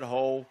rabbit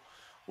hole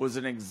was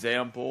an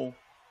example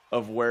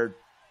of where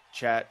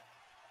chat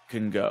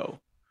can go.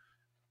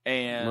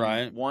 And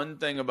Right. one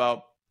thing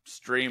about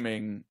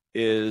streaming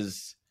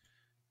is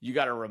you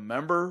got to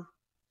remember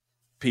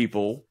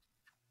people.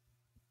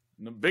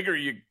 The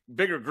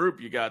bigger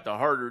group you got, the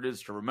harder it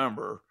is to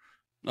remember.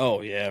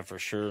 Oh yeah, for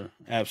sure,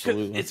 'Cause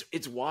absolutely.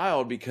 it's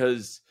wild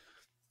because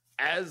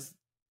as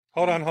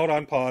Hold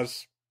on,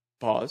 pause.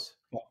 pause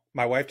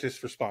My wife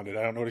just responded.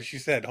 I don't know what she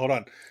said. Hold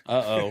on.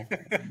 Uh-oh.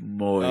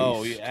 moist.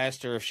 Oh, you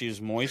asked her if she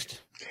was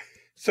moist?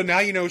 So now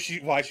you know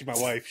why she's my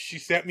wife. She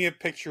sent me a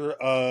picture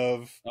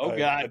of Oh,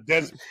 God.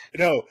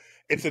 No,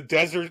 it's a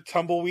desert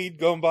tumbleweed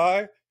going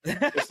by.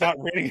 It's not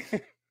raining.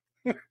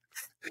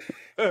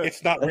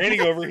 It's not raining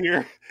over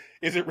here.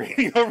 Is it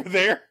raining over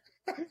there?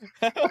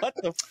 What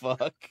the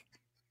fuck?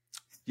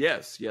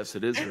 Yes,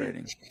 it is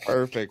raining.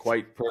 Perfect.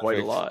 Quite a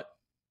Perfect. lot.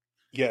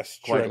 Yes,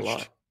 Quite drenched. a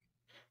lot.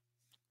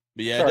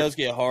 But yeah, Sorry. it does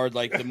get hard.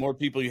 Like the more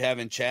people you have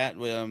in chat,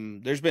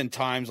 there's been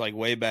times like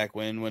way back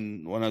when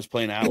I was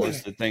playing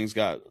Atlas that things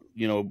got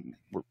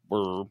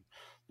were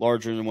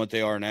larger than what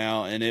they are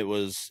now, and it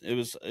was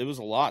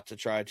a lot to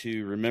try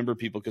to remember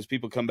people because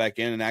people come back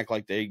in and act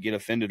like they get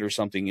offended or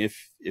something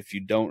if you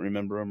don't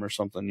remember them or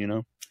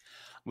something,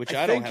 which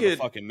I don't think have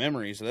a fucking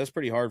memory, so that's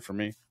pretty hard for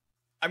me.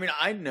 I mean,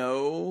 I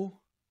know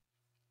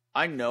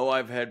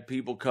I've had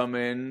people come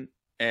in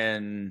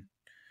and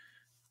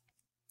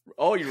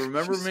oh, you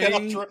remember She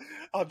said, me?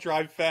 I'll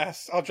drive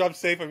fast. I'll drive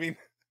safe. I mean,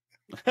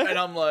 And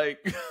I'm like,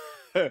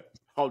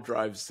 I'll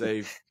drive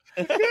safe.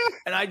 And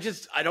I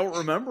don't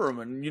remember them,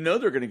 and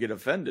they're going to get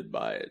offended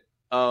by it.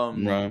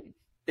 Right.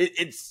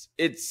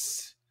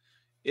 It's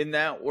in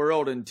that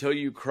world until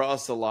you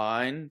cross a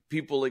line,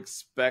 people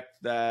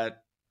expect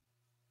that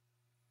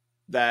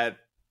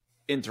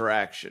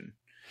interaction.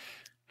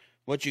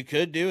 What you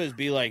could do is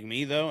be like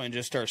me though, and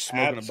just start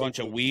smoking a bunch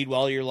of Absolutely. weed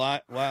while you're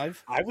live,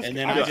 and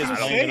then I was just gonna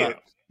blame say it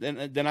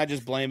on. Then I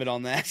just blame it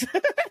on that.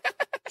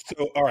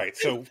 So, all right.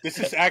 So this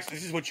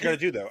is what you got to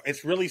do, though.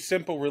 It's really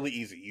simple, really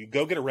easy. You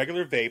go get a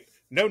regular vape,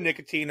 no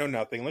nicotine, no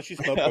nothing, unless you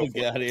smoke. Oh both.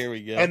 god, here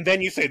we go. And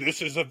then you say,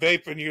 "This is a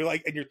vape," and you're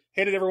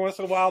hit it every once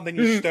in a while. And then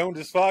you're stoned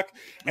as fuck.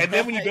 And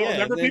then when you go Yeah,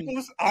 remember then-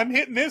 people, I'm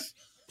hitting this.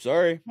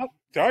 Sorry.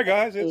 Sorry,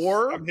 guys.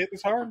 Or- I'm hitting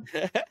this hard.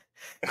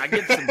 I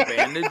get some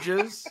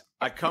bandages.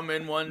 I come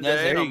in one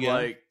That's- day there and you I'm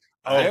go. like,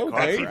 Oh, I have there you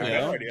cartridges.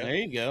 go. idea. There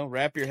you go.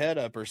 Wrap your head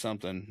up or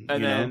something.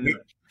 And you know? then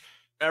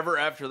ever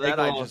after that, Take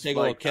a I little- just take a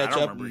little like, I don't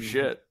ketchup remember and-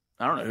 shit.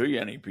 I don't know who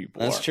any people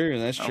That's are. true.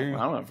 That's I true.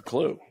 don't have a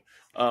clue.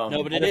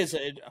 No, but it is.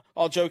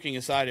 All joking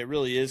aside, it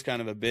really is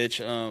kind of a bitch.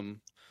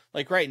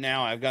 Like right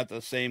now, I've got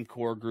the same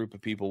core group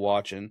of people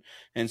watching,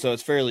 and so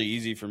it's fairly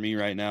easy for me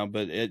right now.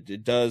 But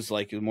it does,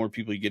 like, the more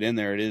people you get in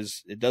there,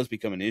 it does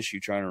become an issue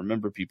trying to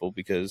remember people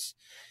because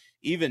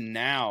even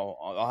now,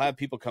 I'll have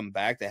people come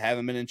back that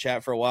haven't been in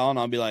chat for a while, and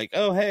I'll be like,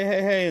 "Oh,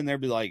 hey," and they'll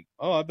be like,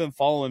 "Oh, I've been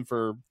following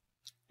for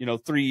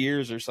 3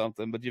 years or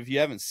something." But if you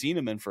haven't seen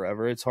them in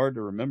forever, it's hard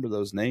to remember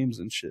those names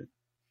and shit.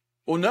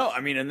 Well, no, I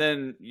mean, and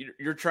then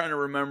you're trying to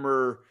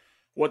remember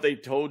what they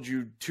told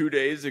you 2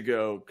 days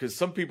ago because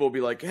some people will be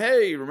like,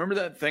 "Hey, remember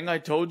that thing I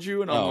told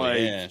you?" And I'm like,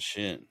 yeah,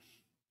 shit.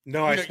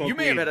 No, I smoke you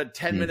may weed. have had a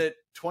 10-minute,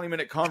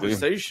 20-minute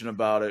conversation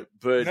about it,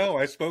 but No,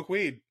 I smoke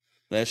weed.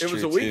 That's it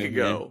was true, a week too,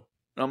 ago." man.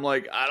 And I'm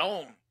like, I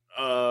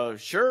don't,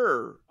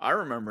 sure, I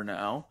remember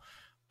now.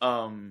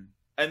 And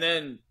And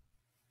then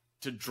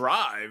to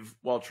drive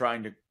while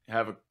trying to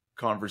have a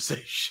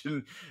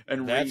conversation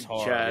and That's read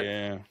hard, chat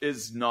yeah.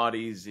 is not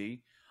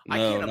easy. I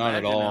No, can't not at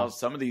imagine all. how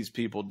some of these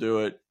people do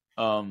it.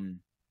 And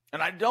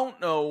I don't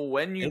know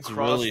when you It's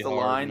cross really the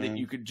hard, line man. that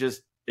you could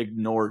just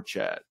ignore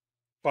chat.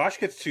 Bosch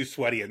gets too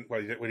sweaty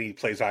when he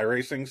plays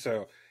iRacing,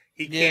 so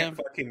he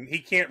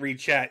can't read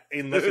chat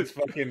unless it's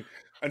fucking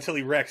until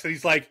he wrecks. And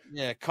he's like,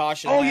 Yeah,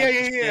 caution. Oh, lap yeah.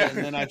 and shit,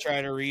 And then I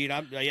try to read.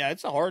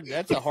 That's a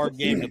hard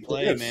game to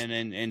play, Yes. man,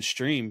 and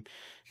stream,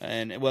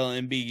 and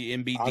be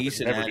I could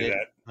decent never at do it.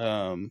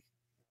 that.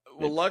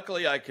 Well,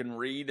 luckily I can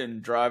read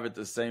and drive at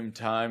the same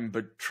time,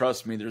 but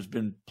trust me, there's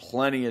been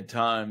plenty of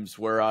times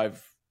where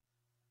I've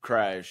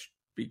crashed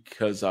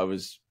because I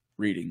was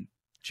reading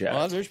chat.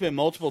 Well, there's been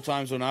multiple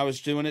times when I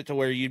was doing it to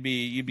where you'd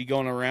be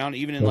going around,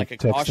 even in like a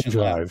Text caution and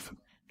lap. drive.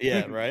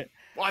 Yeah, right.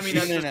 Well, I mean,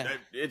 Even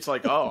it's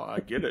like, oh, I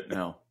get it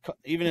now.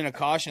 Even in a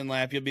caution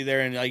lap, you'll be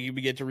there and like you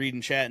get to read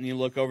and chat, and you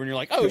look over and you're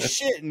like, oh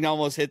shit, and you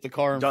almost hit the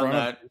car in Done front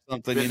that. of you or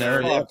something. Been You know,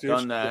 there, Yeah.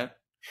 done that.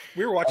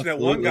 We were watching that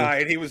one Absolutely. guy,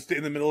 and he was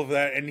in the middle of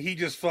that, and he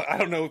just, I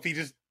don't know if he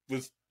just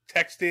was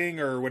texting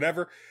or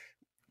whatever,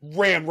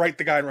 ran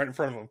the guy right in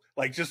front of him.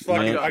 Like, just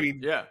fucking, Yeah. I mean,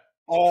 Yeah.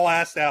 all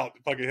assed out,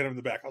 fucking hit him in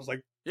the back. I was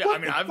like, Yeah, What I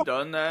mean, the I've fuck?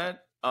 done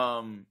that.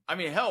 I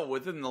mean, hell,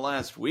 within the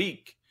last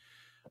week,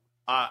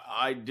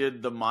 I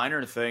did the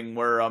minor thing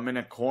where I'm in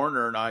a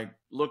corner and I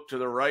look to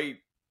the right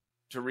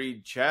to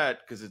read chat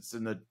because it's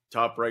in the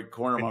top right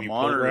corner of And my you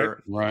pulled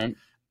monitor. right?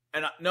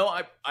 And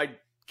I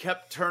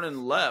kept turning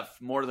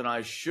left more than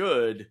I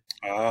should.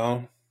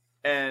 oh,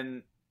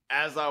 And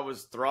as I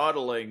was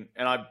throttling,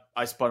 and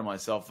I spun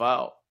myself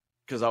out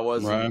because I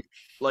wasn't Right.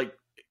 like,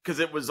 because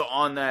it was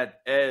on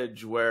that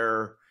edge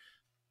where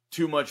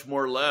too much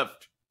more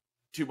left,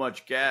 too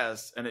much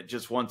gas, and it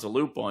just wants a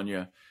loop on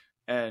you.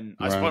 And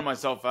I Right. spun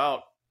myself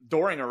out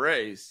during a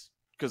race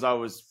because I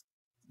was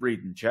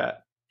reading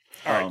chat.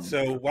 all right.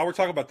 So while we're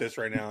talking about this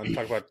right now and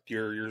talk about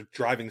your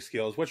driving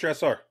skills, what's your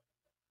SR?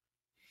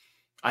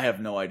 I have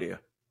no idea.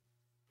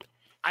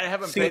 I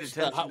haven't See, paid what's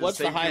attention to What's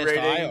the safety highest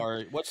rating.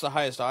 IR? What's the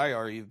highest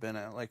IR you've been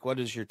at? Like, what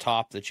is your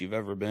top that you've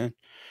ever been?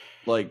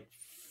 Like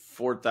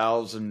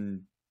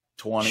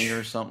 4,020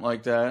 or something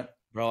like that.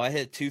 Bro, I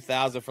hit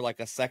 2,000 for like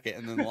a second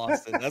and then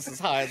lost it. That's as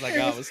high as I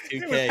got was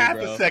It 2K, was half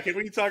bro. a second.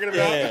 What are you talking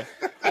about?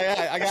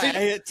 Yeah, I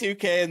hit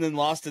 2K and then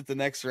lost it the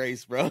next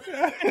race, bro.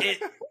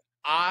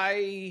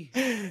 I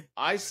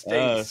stayed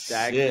Oh,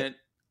 stagnant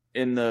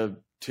in the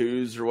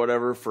twos or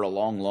whatever for a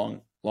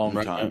long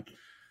Right. time.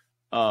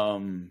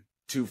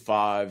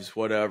 2.5s,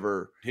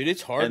 whatever. Dude,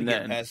 it's hard And to get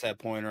then- past that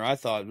point. Or I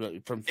thought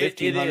from It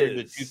 1,500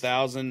 to is.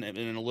 2,000 and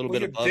a little Well,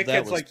 bit you above have that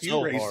dickheads was like you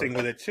so racing hard.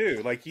 with it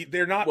too. Like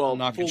they're not Well,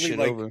 Knocking fully shit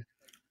like over.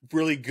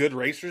 really good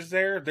racers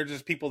there. They're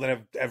just people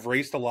that have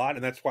raced a lot,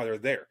 and that's why they're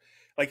there.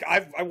 Like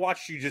I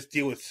watched you just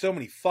deal with so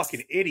many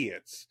fucking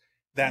idiots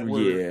that were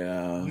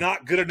Yeah.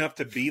 not good enough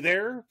to be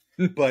there,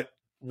 but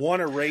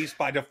won a race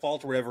by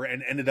default or whatever,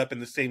 and ended up in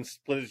the same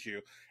split as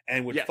you,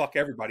 and would Yeah. fuck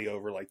everybody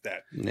over like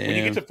that. When you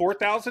Yeah. get to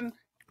 4,000,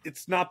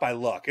 it's not by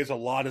luck. There's a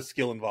lot of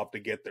skill involved to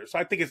get there. So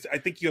I think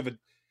you have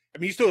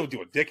you still have to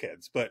deal with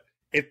dickheads, but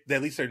at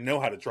least they know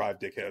how to drive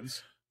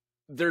dickheads.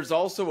 There's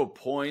also a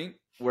point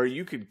where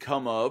you could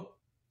come up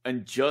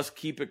and just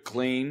keep it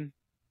clean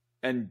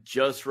and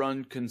just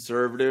run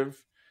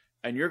conservative,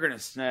 and you're going to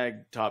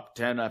snag top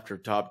 10 after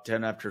top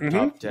 10 after Mhm.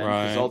 top 10 because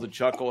Right. all the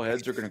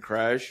chuckleheads are going to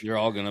crash. You're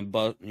all gonna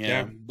bust.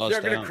 Yeah. Bust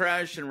They're going to out.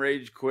 crash and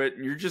rage quit,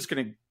 and you're just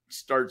going to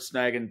start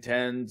snagging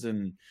 10s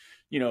and,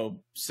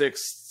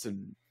 6ths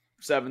and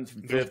 7th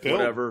and 5th, Build.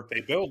 whatever.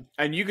 They build.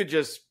 And you could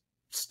just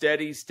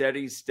steady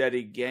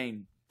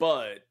gain.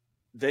 But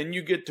then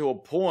you get to a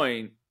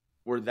point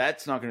where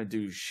that's not going to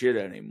do shit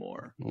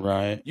anymore.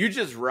 Right. You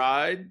just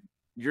ride,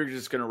 you're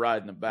just going to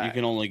ride in the back. You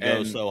can only go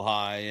And so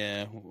high.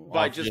 Yeah.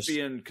 by Off just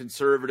being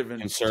conservative and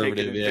Conservative,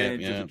 taking yeah,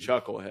 advantage yeah. of the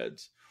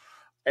chuckleheads.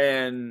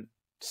 And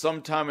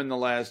sometime in the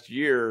last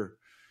year,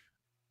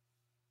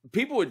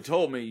 people had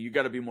told me you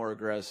got to be more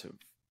aggressive.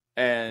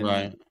 And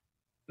Right.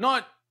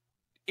 not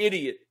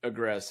idiot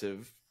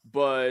aggressive,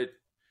 but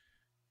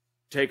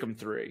take them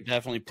 3.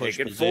 Definitely push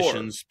Take it 4.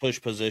 positions.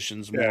 Push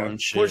positions more Yeah.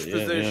 and shit. Push Yeah,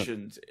 yeah.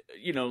 positions,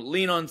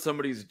 lean on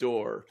somebody's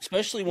door.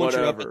 Especially once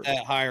you're Whatever. up at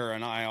that higher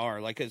an IR,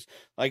 like it's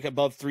like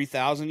above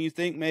 3,000, you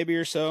think maybe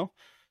or so.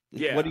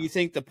 Yeah. What do you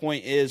think the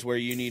point is where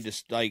you need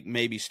to like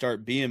maybe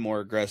start being more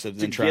aggressive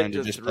than To trying get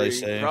to just play 3,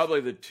 safe?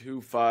 probably the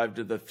 2.5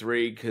 to the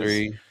 3, because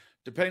 3.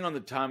 depending on the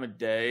time of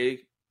day,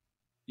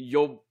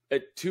 you'll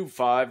at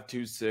 2.5,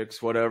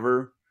 2.6,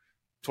 whatever,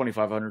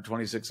 2,500,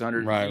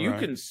 2,600, Right, you right.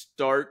 can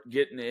start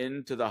getting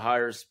into the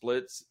higher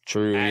splits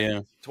True. at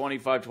Yeah.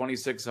 25,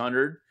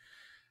 2,600.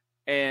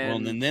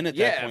 And Well, and then at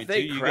yeah, that point if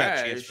they too, you got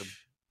a chance crash, for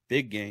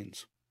big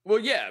gains. well,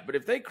 yeah, but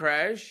if they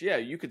crash, yeah,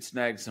 you could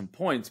snag some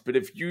points. But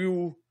if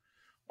you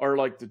are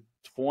like the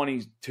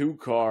 22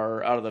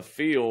 car out of the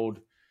field,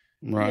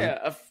 Right. yeah,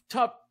 a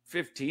top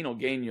 15 will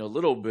gain you a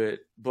little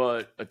bit,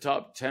 but a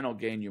top 10 will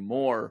gain you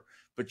more.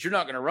 But you're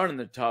not going to run in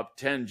the top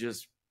 10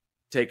 just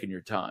taking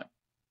your time.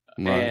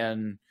 Right.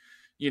 And,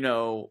 you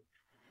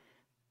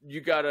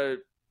got to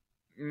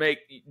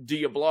do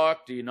you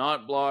block? Do you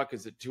not block?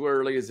 Is it too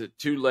early? Is it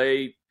too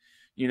late?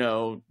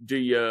 Do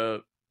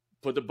you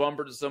put the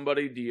bumper to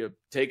somebody? Do you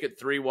take it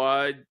 3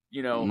 wide?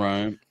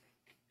 Right.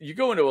 You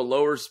go into a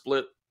lower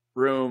split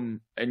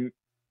room and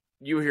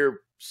you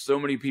hear so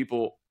many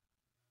people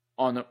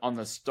on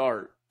the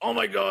start. Oh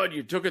my God,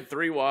 you took it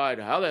 3 wide.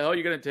 How the hell are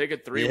you going to take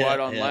it 3 wide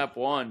on lap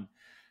 1?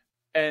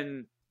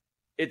 And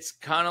it's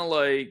kind of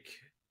like,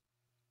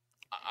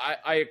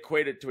 I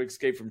equate it to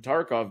Escape from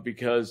Tarkov,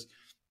 because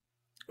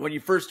when you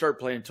first start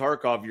playing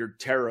Tarkov, you're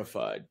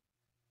terrified.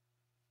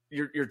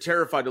 You're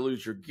terrified to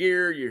lose your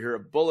gear. You hear a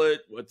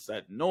bullet. What's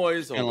that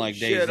noise? Oh, like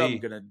shit, DayZ. I'm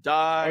going to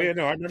die. Oh, yeah,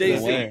 no, I remember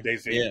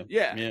DayZ.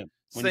 Yeah.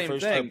 When Same you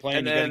first thing. start playing,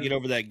 and you then, got to get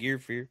over that gear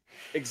fear.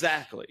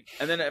 Exactly.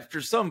 And then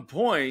after some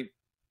point,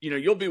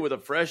 you'll be with a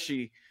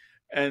freshie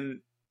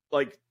and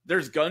like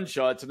there's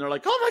gunshots and they're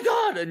like, oh my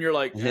God. And you're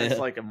like, it's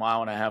like a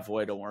mile and a half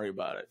away. Don't worry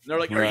about it. And they're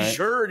like, are you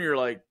sure? And you're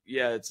like,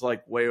 yeah, it's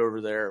like way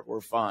over there.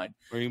 We're fine.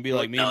 Or you can be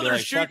like me no, and be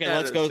like, fuck it,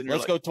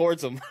 let's go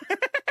towards them.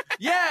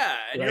 Yeah.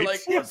 And you're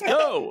like, let's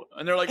go.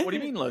 And they're like, what do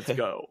you mean, let's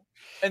go?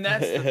 And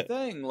that's the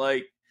thing.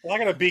 Like, well, I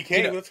got a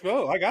BK. Let's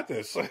go. I got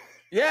this.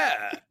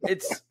 Yeah.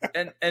 It's,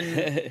 and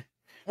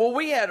well,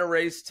 we had a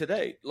race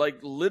today. Like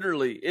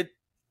literally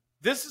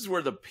this is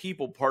where the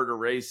people part of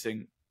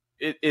racing,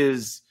 it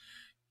is,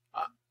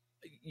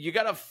 you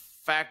got to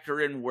factor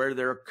in where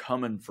they're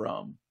coming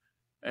from.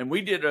 And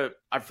we did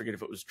I forget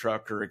if it was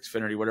truck or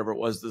Xfinity, whatever it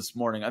was this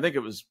morning. I think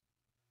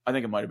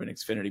it might've been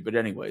Xfinity, but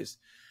anyways,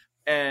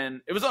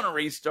 and it was on a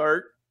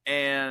restart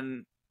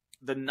and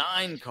the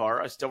 9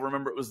 car, I still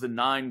remember it was the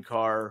 9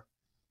 car,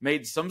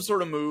 made some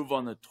sort of move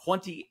on the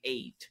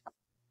 28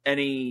 and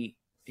he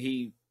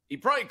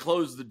probably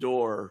closed the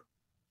door,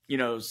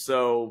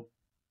 so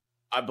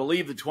I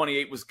believe the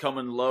 28 was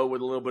coming low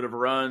with a little bit of a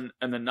run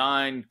and the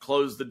 9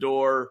 closed the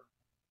door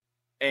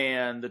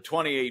and the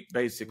 28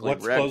 basically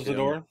wrecked closed him.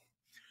 The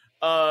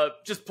door?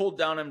 Just pulled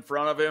down in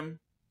front of him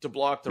to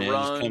block the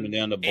run just coming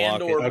down to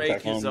block and or it.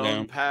 make his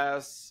own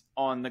pass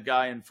on the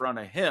guy in front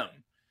of him.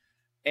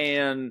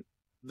 And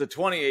the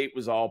 28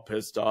 was all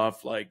pissed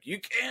off, like, you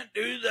can't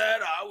do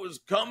that. I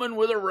was coming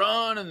with a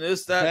run and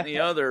this, that, and the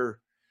other.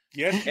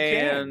 Yes, you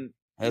and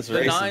That's the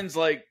racing. 9's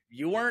like,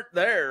 you weren't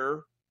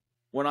there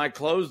when I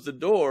closed the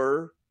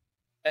door.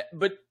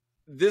 But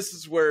this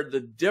is where the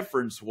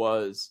difference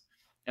was.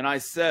 And I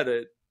said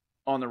it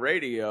on the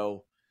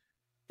radio.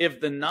 If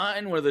the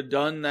 9 would have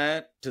done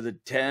that to the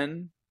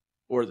 10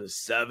 or the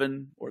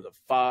 7 or the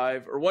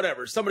 5 or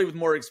whatever, somebody with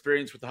more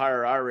experience with the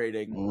higher I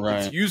rating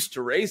that's used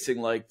to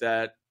racing like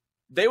that,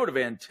 they would have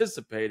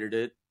anticipated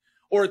it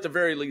or at the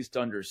very least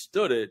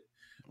understood it.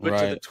 But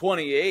to the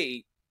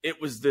 28,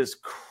 it was this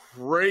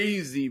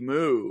crazy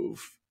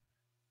move.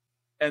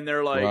 And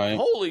they're like,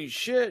 holy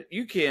shit,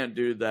 you can't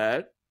do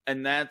that.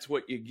 And that's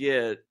what you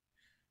get.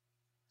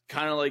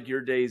 Kind of like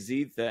your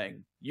DayZ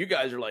thing. You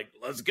guys are like,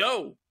 let's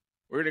go.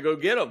 We're going to go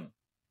get them.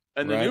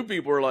 And the new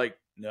people are like,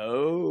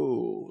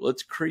 no,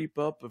 let's creep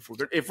up.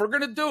 If we're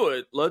going to do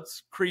it,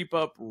 let's creep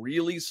up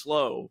really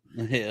slow.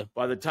 Yeah.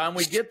 By the time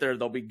we get there,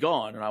 they'll be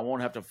gone and I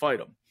won't have to fight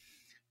them.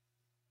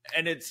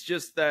 And it's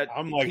just that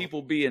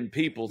people being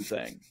people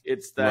thing.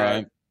 It's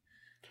that,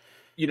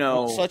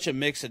 such a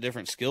mix of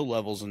different skill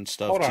levels and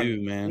stuff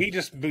too, man.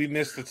 We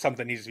missed that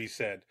something needs to be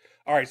said.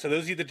 All right, so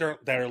those of you that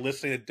are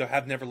listening that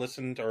have never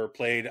listened or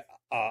played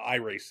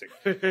iRacing,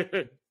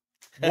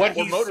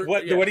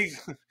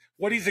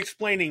 what he's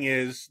explaining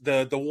is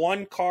the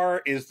 1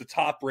 car is the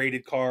top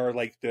rated car,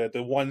 like the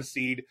 1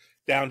 seed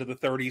down to the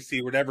 30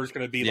 seed, whatever it's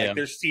going to be. Like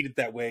they're seeded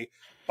that way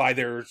by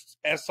their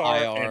SR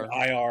and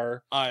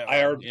IR.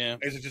 IR,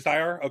 is it just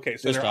IR? Okay,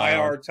 so just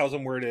their IR tells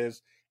them where it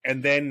is,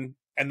 and then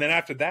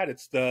after that,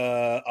 it's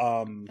the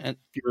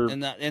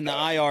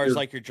the IR is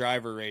like your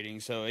driver rating.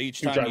 So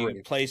each time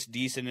you place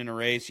decent in a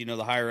race,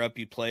 the higher up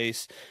you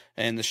place,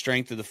 and the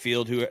strength of the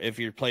field. If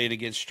you're playing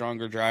against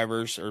stronger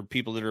drivers or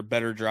people that are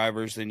better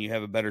drivers, then you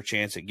have a better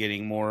chance at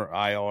getting more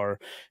IR.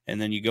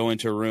 And then you go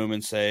into a room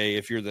and say,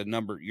 if you're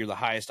the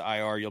highest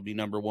IR, you'll be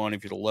number 1.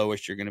 If you're the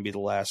lowest, you're going to be the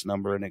last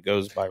number, and it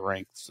goes by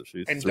rank.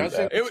 And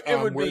doesn't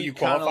it would be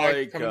kind of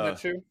like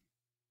it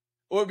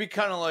would be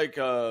kind of like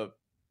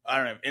I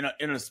don't know,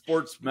 in a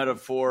sports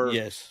metaphor,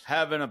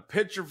 having a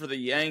pitcher for the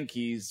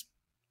Yankees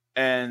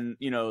and,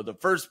 the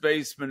first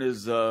baseman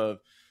is, I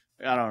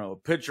don't know, a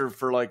pitcher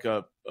for like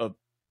a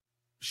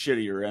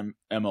shittier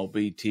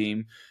MLB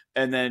team.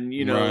 And then,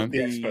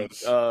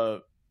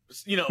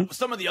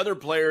 some of the other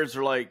players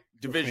are like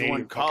Division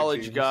I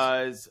college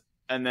guys.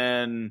 And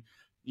then,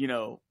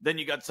 then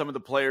you got some of the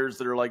players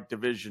that are like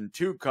Division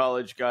II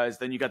college guys.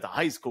 Then you got the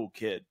high school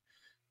kid.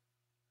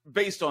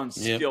 Based on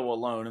skill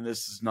alone, and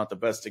this is not the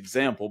best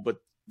example, but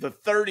the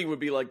 30 would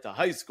be like the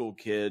high school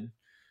kid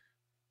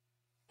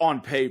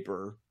on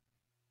paper.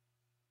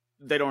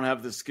 They don't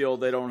have the skill,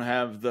 they don't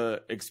have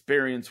the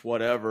experience,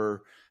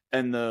 whatever.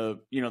 And the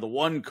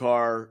 1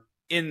 car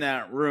in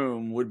that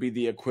room would be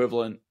the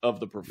equivalent of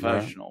the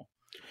professional.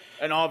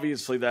 Right. And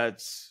obviously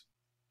that's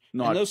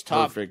not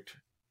perfect.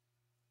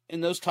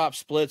 In those top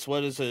splits,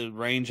 what is the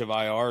range of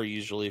IR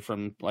usually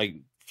from like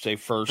say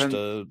first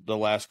to the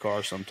last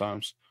car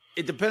sometimes.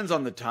 It depends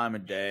on the time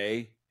of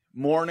day.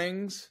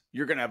 Mornings,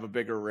 you're gonna have a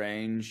bigger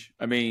range.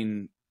 I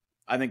mean,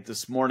 I think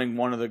this morning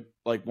one of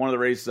the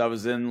races I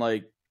was in,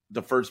 like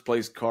the first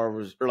place car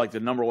was, or like the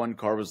number one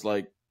car was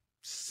like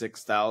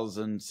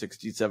 6,000,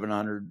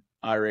 6,700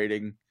 I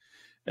rating,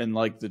 and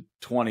like the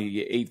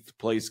 28th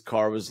place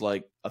car was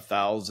like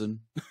 1,000.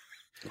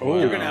 Oh,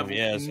 you're gonna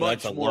have so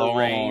much more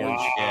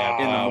range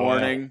in the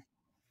morning.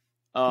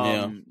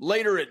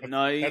 Later at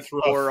night, that's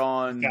rough. Or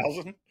on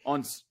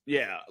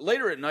 1,000?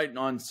 Later at night and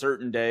on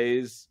certain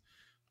days,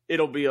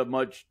 it'll be a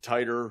much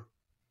tighter,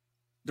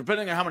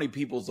 depending on how many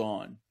people's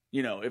on.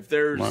 You know, if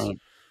there's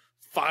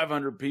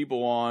 500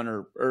 people on,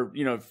 or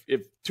you know,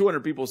 if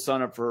 200 people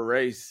sign up for a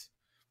race,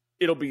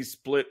 it'll be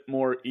split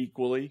more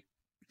equally.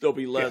 There'll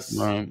be less,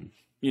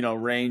 you know,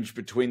 range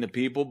between the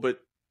people. But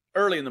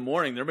early in the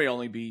morning, there may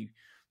only be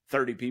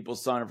 30 people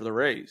sign up for the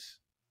race.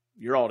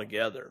 You're all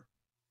together.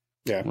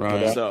 Yeah.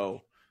 Right.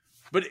 So,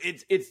 but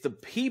it's the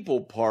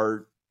people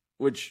part,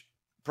 which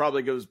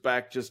probably goes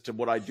back just to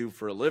what I do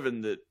for a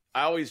living, that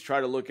I always try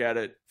to look at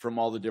it from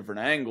all the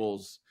different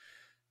angles.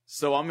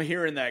 So I'm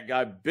hearing that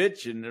guy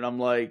bitching, and I'm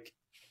like,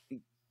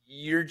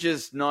 you're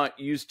just not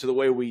used to the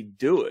way we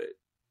do it.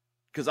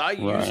 Because I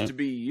used to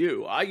be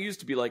you. I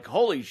used to be like,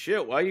 holy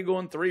shit, why are you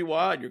going 3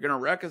 wide? You're going to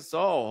wreck us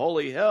all.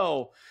 Holy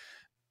hell.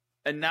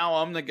 And now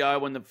I'm the guy,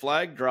 when the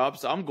flag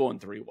drops, I'm going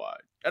 3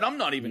 wide. And I'm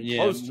not even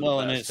close to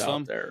the best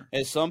out there.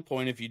 At some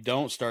point, if you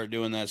don't start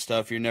doing that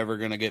stuff, you're never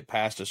going to get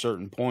past a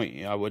certain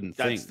point. I wouldn't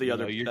think. That's the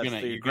other. You're that's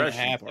going the to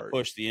have to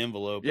push the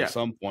envelope at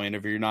some point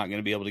if you're not going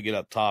to be able to get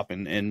up top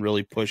and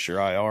really push your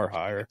IR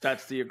higher.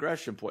 That's the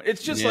aggression point.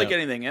 It's just like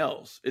anything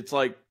else. It's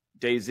like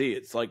DayZ.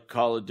 It's like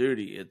Call of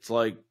Duty. It's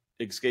like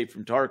Escape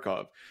from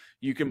Tarkov.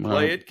 You can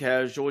play it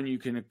casual and you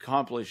can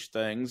accomplish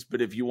things,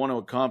 but if you want to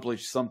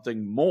accomplish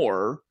something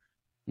more,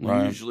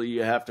 usually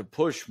you have to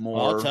push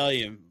more. I'll tell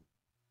you.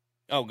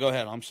 Oh, go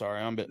ahead. I'm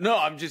sorry.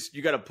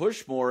 You got to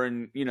push more.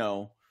 And, you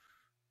know,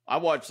 I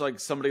watched like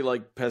somebody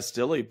like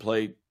Pestilli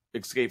play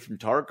Escape from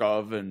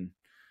Tarkov, and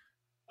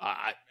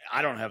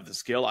I don't have the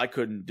skill. I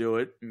couldn't do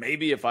it.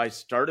 Maybe if I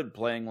started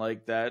playing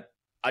like that,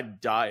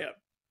 I'd die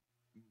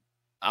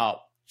a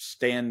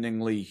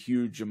outstandingly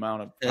huge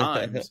amount of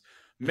times.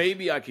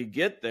 Maybe I could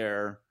get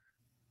there.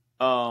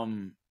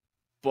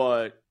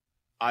 But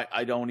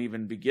I don't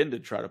even begin to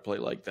try to play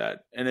like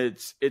that, and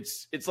it's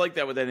like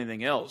that with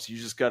anything else. You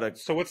just gotta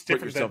what's put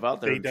different yourself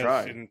out there and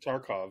try. In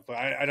Tarkov?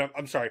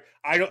 I'm sorry,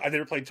 I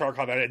never played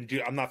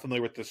Tarkov. I'm not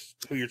familiar with this.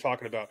 Who you're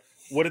talking about?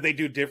 What did they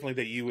do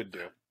differently that you would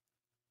do?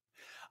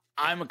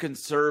 I'm a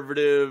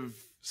conservative,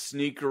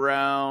 sneak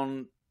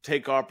around,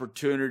 take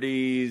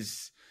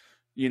opportunities.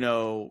 You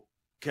know,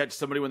 catch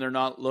somebody when they're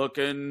not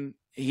looking.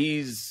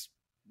 He's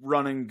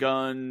run and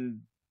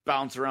gun,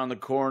 bounce around the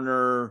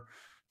corner,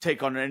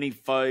 take on any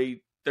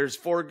fight. There's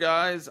 4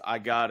 guys, I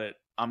got it.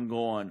 I'm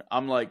going.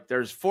 I'm like,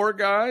 there's 4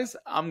 guys,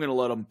 I'm going to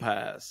let them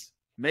pass.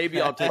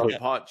 Maybe I'll take a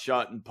pot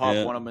shot and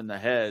pop one of them in the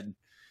head.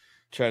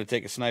 Try to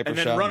take a sniper shot.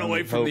 And then run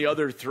away from the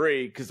other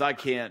 3 because I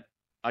can't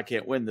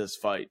win this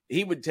fight.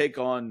 He would take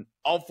on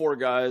all 4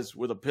 guys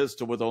with a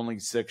pistol with only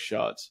 6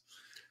 shots.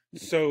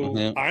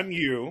 So I'm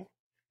you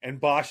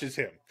and Bosch is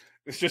him.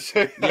 It's just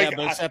like,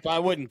 except I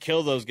wouldn't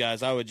kill those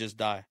guys. I would just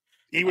die.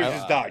 He would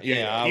just die.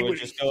 He would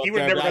just go. He would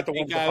never got the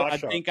one with the pot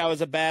shot. I think I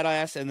was a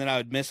badass, and then I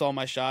would miss all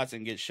my shots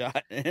and get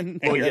shot.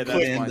 Well, yeah,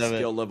 that's my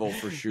skill level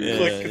for shooters.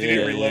 Because you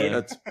didn't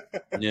reload.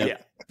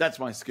 That's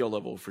my skill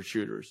level for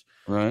shooters.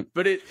 Right.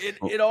 But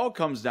it all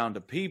comes down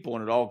to people,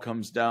 and it all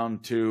comes down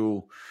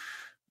to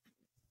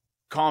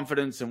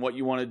confidence and what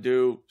you want to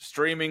do.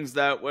 Streaming's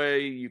that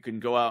way. You can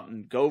go out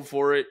and go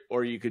for it,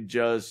 or you could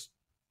just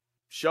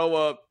show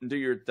up and do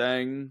your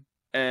thing.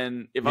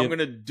 And if I'm going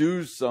to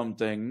do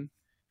something,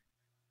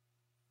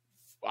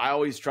 I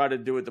always try to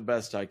do it the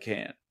best I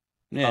can.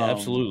 Yeah,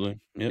 absolutely.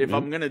 If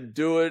I'm going to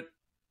do it,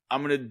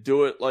 I'm going to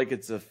do it like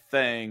it's a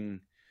thing.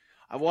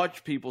 I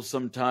watch people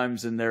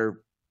sometimes and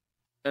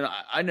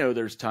I know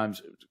there's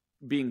times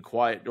being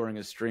quiet during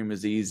a stream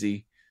is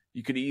easy.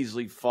 You could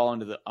easily fall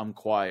into I'm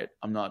quiet.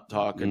 I'm not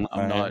talking.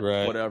 I'm not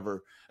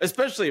whatever.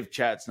 Especially if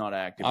chat's not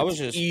active.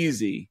 It's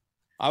easy.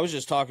 I was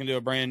just talking to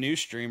a brand new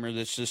streamer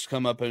that's just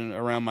come up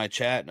around my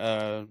chat.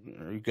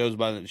 Goes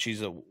by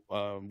she's a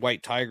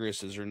White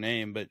Tigress is her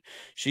name, but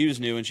she was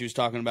new and she was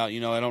talking about, I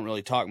don't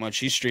really talk much.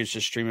 She's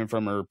just streaming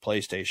from her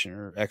PlayStation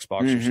or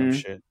Xbox or some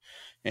shit.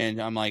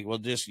 And I'm like, well,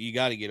 you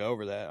got to get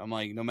over that. I'm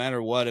like, no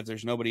matter what, if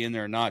there's nobody in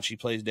there or not, she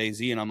plays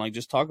DayZ, and I'm like,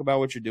 just talk about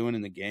what you're doing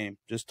in the game.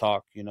 Just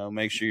talk,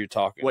 make sure you're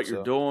talking. What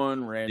you're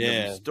doing,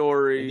 random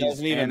stories. It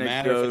doesn't even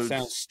matter if it anecdotes.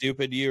 sounds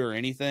stupid to you or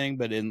anything,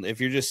 but if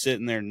you're just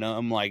sitting there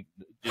numb, like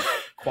just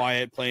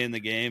quiet, playing the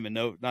game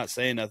and not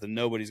saying nothing,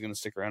 nobody's going to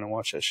stick around and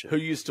watch that shit. Who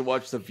used to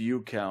watch the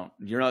view count?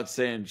 You're not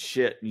saying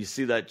shit, and you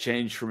see that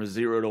change from a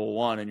 0 to a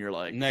 1, and you're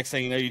like, next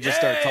thing you know, you just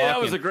start talking.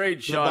 That was a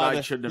great shot. I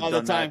shouldn't have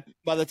done that.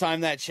 By the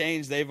time that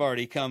changed, they've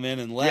already come in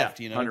and left.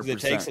 'Cause it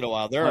takes it a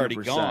while. They're 100%. Already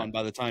gone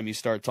by the time you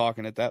start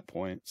talking at that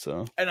point.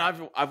 So, and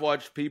I've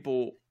watched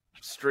people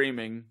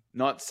streaming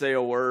not say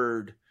a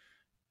word,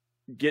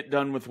 get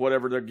done with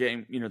whatever their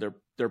game,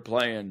 they're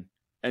playing,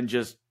 and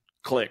just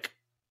click,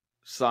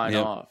 sign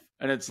off.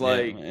 And it's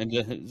like, and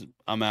just,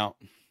 I'm out.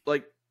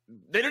 Like,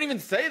 they don't even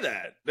say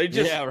that. They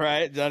just,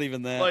 right. Not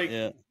even that. Like,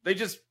 they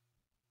just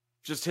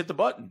hit the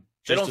button.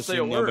 They don't say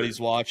a word. Nobody's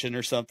watching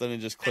or something,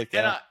 and just click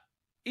out.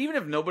 Even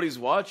if nobody's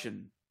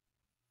watching,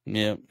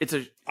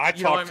 I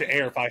talk to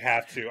air if I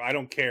have to. I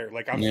don't care.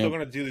 Like, I'm still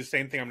going to do the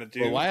same thing I'm going to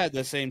do. Well, I had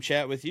the same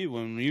chat with you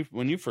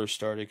when you first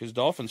started, because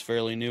Dolphin's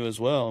fairly new as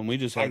well, and we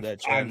just had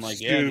that chat. I'm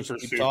super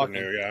talking.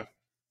 New,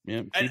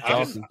 yeah. Keep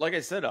talking. Like I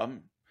said,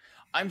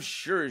 I'm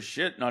sure as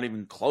shit not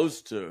even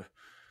close to.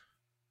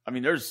 I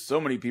mean, there's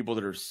so many people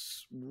that are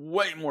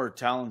way more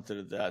talented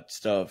at that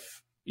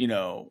stuff.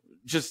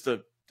 Just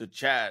the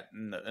chat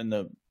and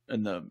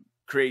the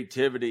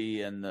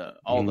creativity and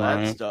all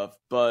that stuff,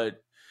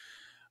 but.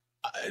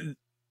 I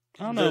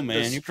don't know,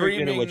 man. You're pretty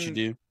good at what you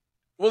do.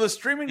 Well, the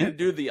streaming to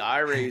do the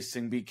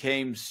iRacing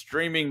became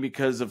streaming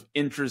because of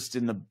interest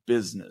in the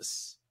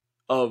business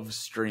of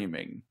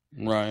streaming.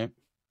 Right.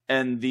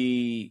 And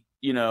the,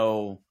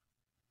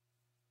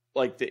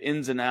 like the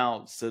ins and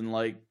outs and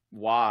like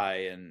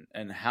why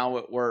and how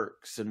it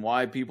works and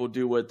why people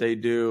do what they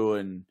do.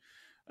 And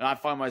I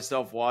find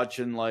myself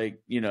watching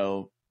like,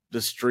 the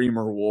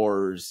streamer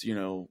wars,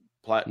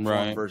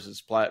 platform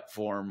versus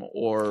platform,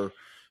 or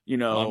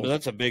but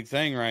that's a big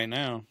thing right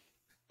now.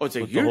 Oh, it's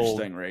a huge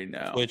thing right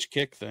now. Twitch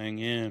kick thing,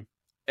 yeah.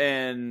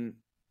 And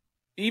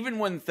even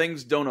when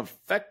things don't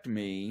affect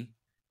me,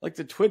 like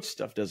the Twitch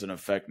stuff doesn't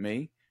affect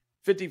me,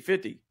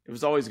 50-50. It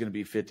was always going to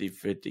be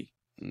 50-50.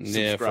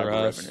 Yeah, for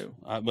us. Revenue.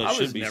 But it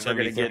should be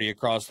 70-30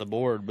 across the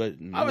board. But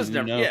I was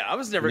never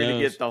going to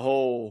get the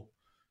whole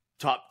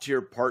top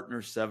tier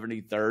partner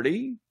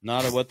 70-30.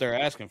 Not at what they're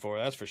asking for,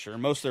 that's for sure.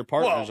 Most of their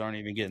partners aren't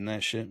even getting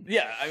that shit.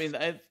 Yeah, I mean,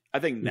 I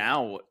think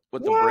now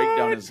what the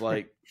breakdown is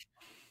like.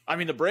 I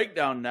mean, the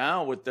breakdown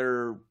now with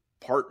their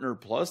partner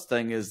plus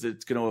thing is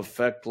it's going to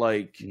affect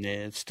like. Yeah,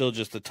 it's still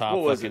just the top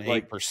fucking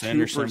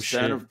 8% or some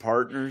shit of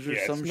partners or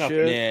some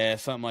shit. Yeah,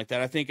 something like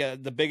that. I think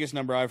the biggest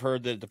number I've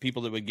heard that the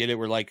people that would get it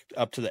were like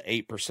up to the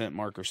 8%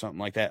 mark or something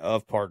like that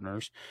of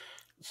partners.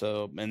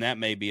 So, and that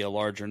may be a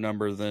larger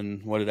number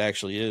than what it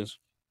actually is.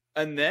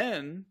 And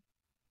then,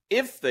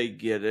 if they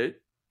get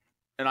it,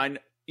 and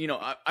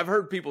I've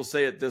heard people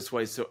say it this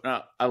way, so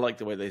I like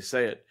the way they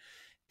say it.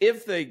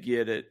 If they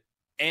get it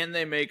and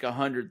they make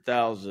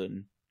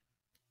 100,000,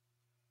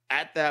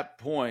 at that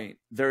point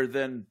they're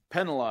then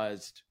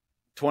penalized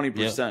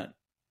 20%.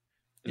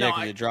 Yeah,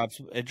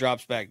 because it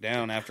drops back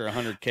down after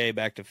 100K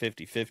back to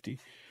 50-50.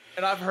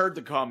 And I've heard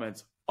the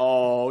comments.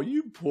 Oh,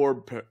 you poor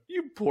person!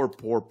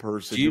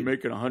 You're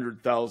making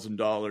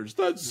 $100,000.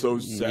 That's so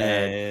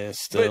sad. Yeah,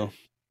 still. But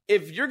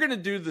if you're going to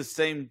do the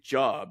same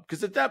job,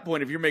 because at that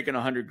point, if you're making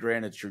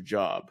 $100,000, it's your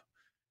job.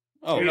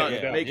 Oh, you're not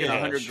making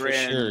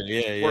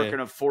 $100,000 working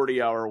a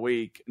 40-hour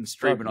week and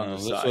streaming on the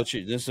side.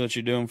 This is what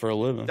you're doing for a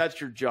living.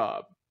 That's your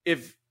job.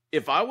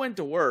 If I went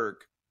to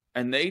work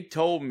and they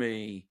told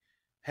me,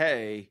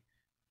 "Hey,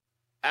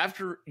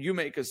 after you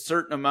make a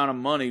certain amount of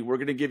money, we're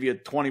going to give you a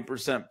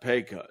 20%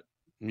 pay cut,"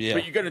 but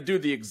you're going to do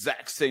the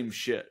exact same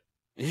shit.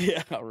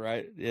 Yeah,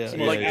 right. Yeah, it's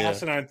like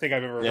asinine thing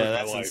I've ever heard in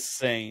my life.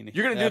 Insane.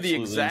 You're going to do the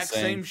exact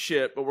same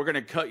shit, but we're going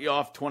to cut you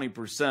off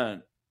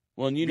 20%.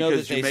 Well, and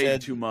because that they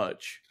made too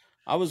much.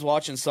 I was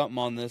watching something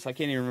on this. I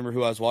can't even remember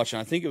who I was watching.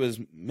 I think it was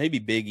maybe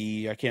Big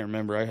E. I can't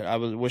remember. I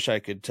wish I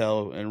could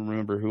tell and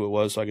remember who it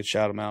was so I could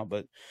shout him out.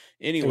 But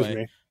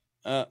anyway,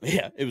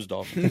 it was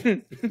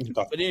Dolphin.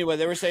 But anyway,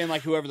 they were saying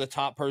like whoever the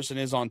top person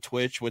is on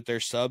Twitch with their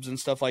subs and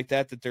stuff like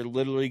that, that they're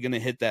literally going to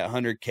hit that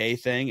 100K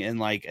thing in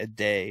like a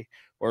day,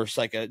 or it's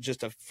like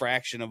just a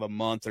fraction of a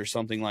month or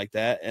something like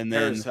that. And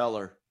then Harris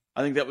Heller.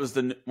 I think that was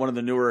one of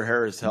the newer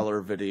Harris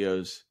Heller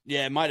videos.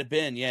 Yeah, it might have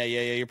been. Yeah.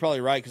 You're probably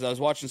right, because I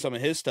was watching some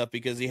of his stuff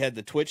because he had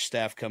the Twitch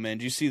staff come in.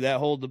 Did you see that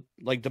whole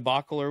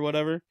debacle or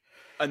whatever?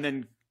 And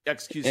then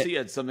XQC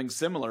had something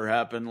similar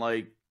happen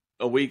like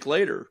a week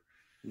later.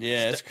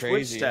 Yeah, it's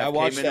crazy. I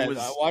watched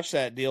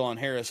that deal on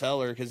Harris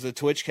Heller because the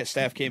Twitch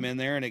staff came in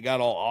there and it got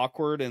all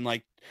awkward, and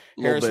like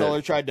Harris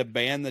Heller tried to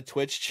ban the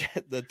Twitch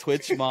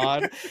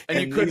mod,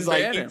 and you couldn't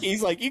ban him.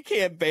 He's like, you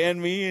can't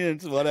ban me,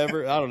 and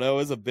whatever. I don't know. It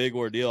was a big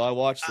ordeal. I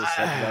watched this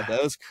stuff about that.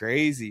 It was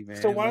crazy, man.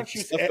 So why don't you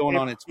stuff going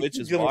on at Twitch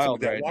is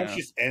wild right now. Why don't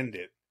you just end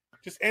it?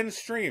 Just end the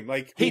stream.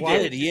 Like he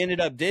did. He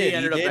ended up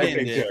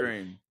ending the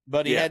stream.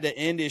 But he had to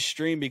end his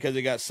stream because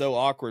it got so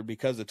awkward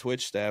because of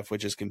Twitch staff,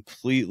 which is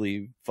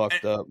completely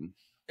fucked up.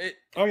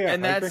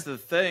 And that's the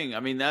thing. I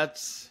mean,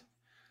 that's,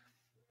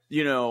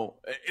 it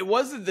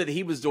wasn't that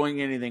he was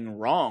doing anything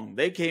wrong.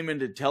 They came in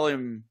to tell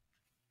him,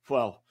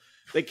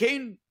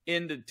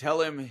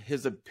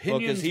 his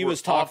opinions he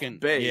was talking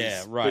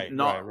base, but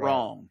not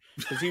wrong.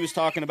 Because he was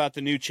talking about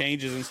the new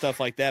changes and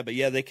stuff like that. But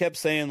yeah, they kept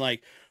saying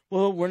like,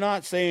 Well, we're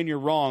not saying you're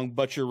wrong,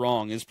 but you're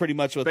wrong is pretty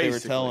much what they were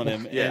telling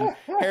him. Yeah.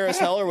 And Harris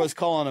Heller was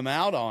calling him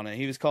out on it.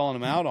 He was calling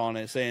him out on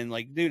it, saying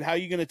like, dude, how are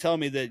you going to tell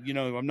me that,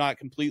 I'm not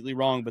completely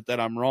wrong, but that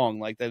I'm wrong?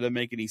 Like, that doesn't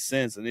make any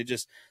sense. And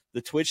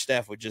the Twitch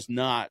staff would just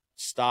not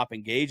stop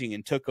engaging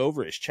and took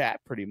over his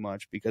chat pretty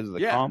much because of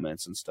the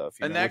comments and stuff.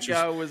 And that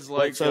guy was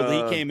like, so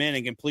he came in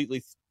and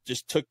completely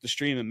just took the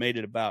stream and made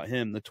it about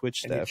him, the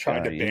Twitch staff. And he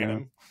tried to ban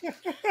him.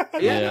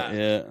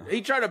 Yeah.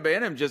 He tried to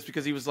ban him just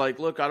because he was like,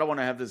 look, I don't want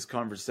to have this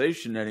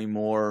conversation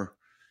anymore.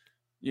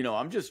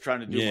 I'm just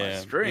trying to do my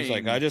stream. He's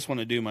like, I just want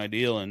to do my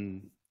deal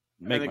and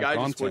make and the my guy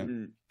content. just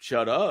wouldn't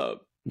shut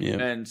up. Yeah.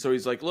 And so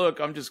he's like, look,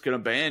 I'm just going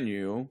to ban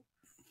you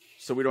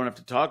so we don't have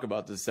to talk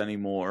about this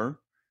anymore.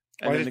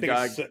 And then the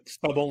guy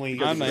sub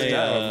only. I'm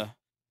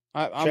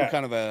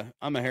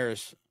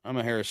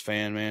a Harris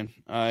fan, man.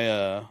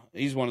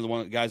 He's one of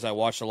the guys I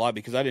watched a lot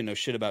because I didn't know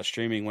shit about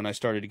streaming when I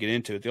started to get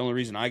into it. The only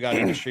reason I got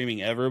into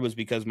streaming ever was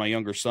because my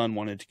younger son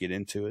wanted to get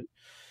into it.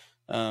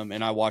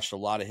 And I watched a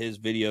lot of his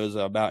videos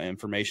about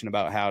information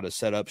about how to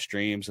set up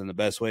streams and the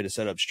best way to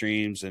set up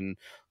streams and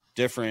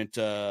different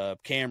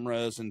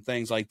cameras and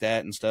things like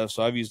that and stuff.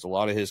 So I've used a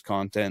lot of his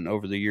content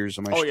over the years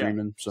of my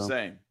streaming. So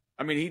same.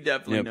 I mean, he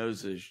definitely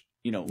knows his,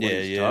 what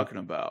he's talking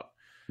about.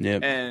 Yeah.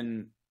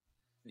 And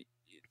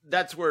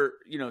that's where,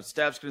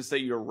 staff's going to say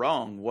you're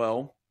wrong.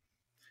 Well,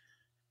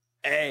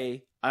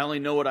 I only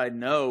know what I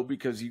know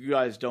because you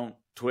guys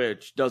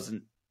Twitch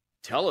doesn't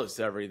tell us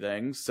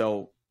everything.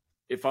 So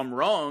if I'm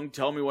wrong,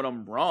 tell me what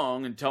I'm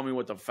wrong and tell me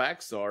what the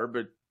facts are.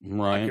 But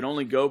I can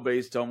only go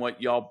based on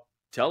what y'all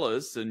tell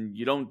us, and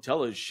you don't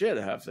tell us shit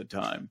half the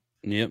time.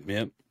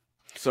 Yep.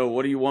 So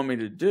what do you want me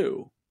to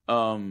do?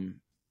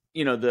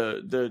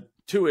 The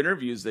 2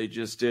 interviews they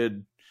just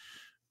did,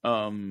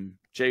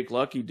 Jake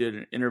Lucky did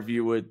an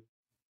interview with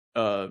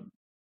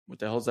what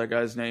the hell's that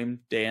guy's name?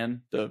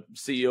 Dan, the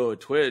CEO of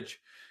Twitch,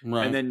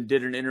 and then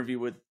did an interview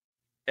with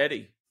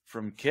Eddie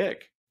from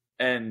Kick.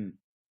 And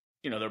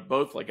they're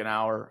both like an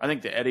hour. I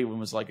think the Eddie one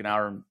was like an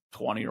hour and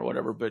 20 or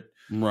whatever, but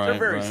they're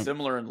very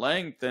similar in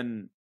length.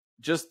 And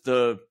just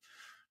the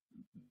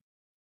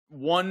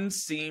one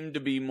seemed to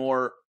be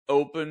more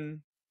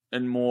open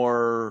and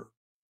more,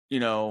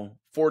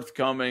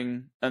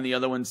 forthcoming, and the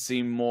other one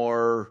seemed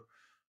more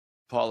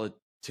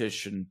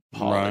politician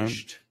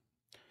polished.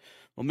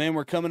 Well, man,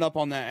 we're coming up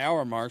on that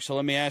hour mark, so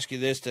let me ask you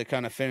this to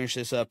kind of finish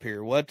this up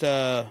here. What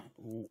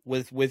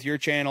with your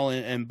channel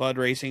and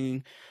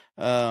Budracing,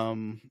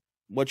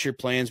 what's your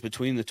plans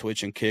between the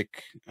Twitch and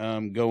Kick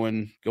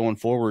going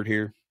forward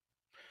here?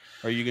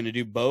 Are you going to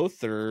do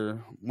both,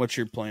 or what's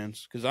your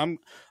plans? Because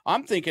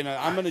I'm thinking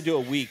I'm going to do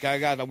a week. I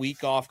got a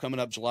week off coming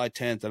up July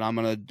 10th, and I'm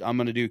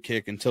gonna do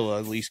Kick until I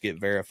at least get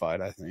verified.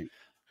 I think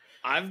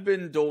I've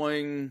been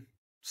doing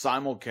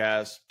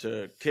simulcast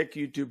to Kick,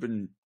 YouTube,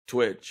 and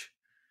Twitch.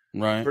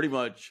 Right, pretty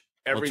much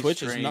every Twitch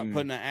stream. is not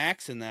putting an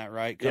axe in that,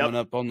 right? Coming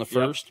up on the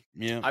first.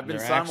 Yeah, I've been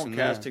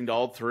simulcasting to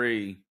all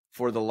 3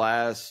 for the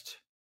last,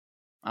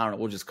 I don't know,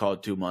 we'll just call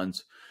it 2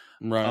 months.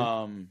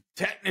 Right.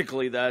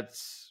 Technically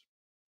that's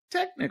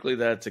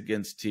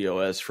against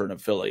TOS for an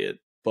affiliate,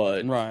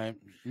 but right.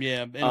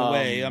 Yeah, in a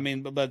way. I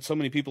mean, but so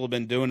many people have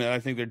been doing it. I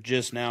think they're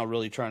just now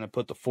really trying to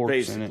put the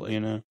forks in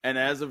it, And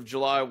as of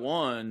July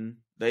 1,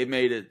 they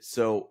made it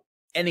so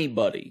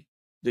anybody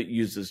that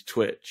uses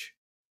Twitch,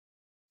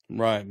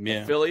 right,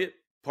 yeah, affiliate,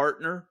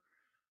 partner,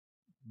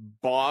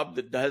 Bob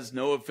that has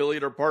no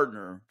affiliate or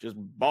partner, just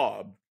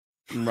Bob,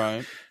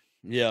 right,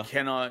 yeah,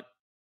 cannot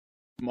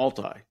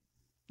multi,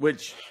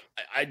 which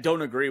I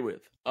don't agree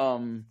with.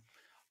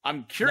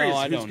 I'm curious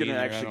who's going to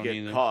actually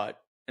get caught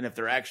and if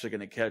they're actually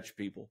going to catch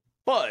people.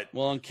 But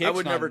and I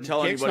would never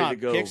tell anybody to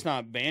go. Kick's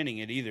not banning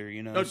it either,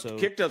 No, so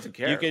Kick doesn't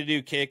care. You can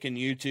do Kick and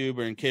YouTube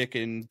or Kick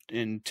and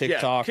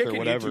TikTok Kick or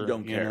whatever. And YouTube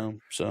don't care.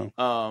 So,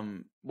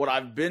 what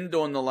I've been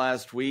doing the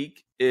last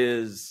week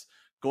is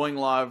going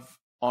live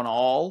on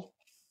all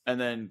and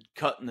then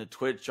cutting the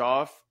Twitch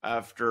off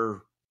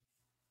after.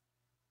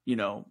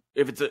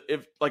 If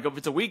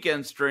it's a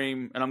weekend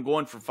stream and I'm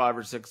going for 5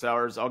 or 6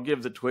 hours, I'll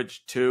give the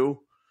Twitch 2,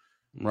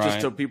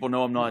 just so people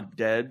know I'm not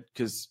dead.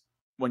 Because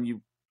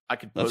I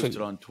could post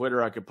it on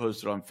Twitter, I could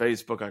post it on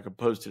Facebook, I could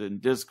post it in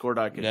Discord,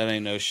 I could that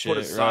ain't no shit, put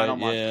a sign on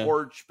my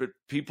porch, but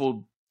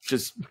people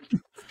just,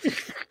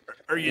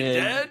 are you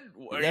dead?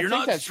 You're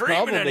not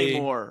streaming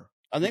anymore.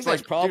 I think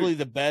that's probably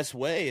the best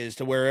way is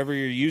to wherever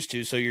you're used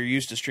to. So you're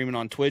used to streaming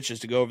on Twitch is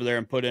to go over there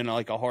and put in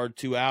like a hard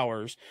 2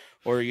 hours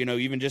or,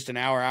 even just an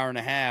hour, hour and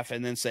a half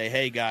and then say,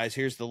 hey guys,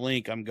 here's the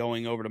link. I'm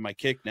going over to my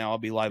Kick now. I'll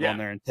be live on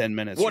there in 10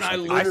 minutes. When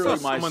I saw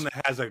someone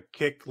that has a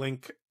Kick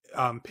link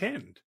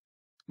pinned.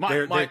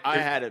 I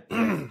had it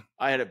pinned.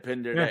 I had it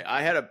pinned today.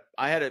 Yeah.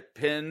 I had it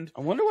pinned.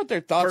 I wonder what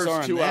their thoughts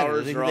are on 2 that.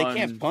 hours They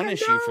can't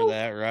punish you for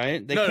that,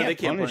 right? They can't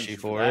punish you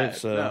for it.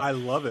 So no. I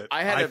love it.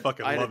 I had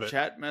a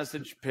chat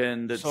message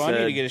pinned that said, I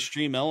need to get a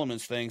Stream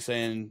Elements thing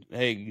saying,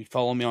 hey,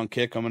 follow me on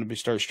Kick. I'm going to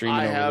start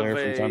streaming over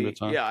there from time to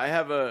time.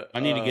 Yeah, I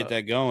need to get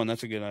that going.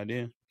 That's a good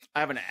idea.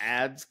 I have an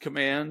ads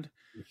command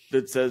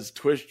that says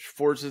Twitch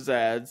forces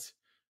ads.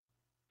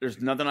 There's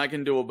nothing I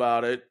can do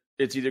about it.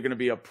 It's either going to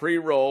be a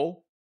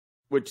pre-roll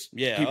which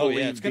Yeah, people yeah,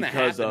 leave it's going to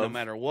because happen of, no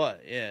matter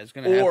what. Yeah, it's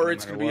going to happen. or no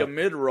it's matter going to be what. a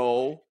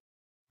mid-roll,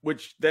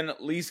 which then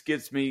at least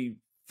gets me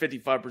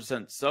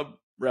 55% sub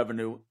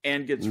revenue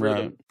and gets rid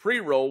of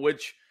pre-roll,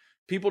 which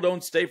people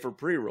don't stay for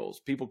pre-rolls.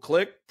 People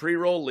click,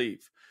 pre-roll,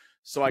 leave.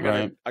 So I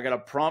got a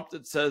prompt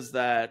that says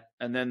that,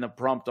 and then the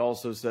prompt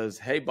also says,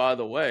 hey, by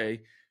the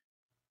way,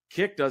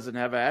 Kick doesn't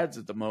have ads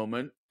at the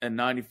moment, and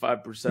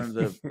 95% of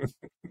the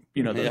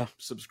the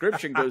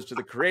subscription goes to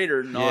the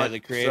creator, not the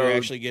creator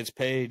actually gets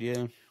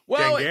paid,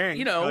 Well,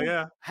 gang.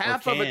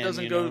 Half of it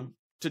doesn't go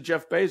to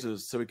Jeff Bezos,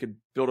 so he could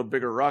build a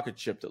bigger rocket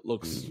ship that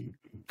looks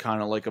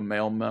kind of like a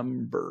male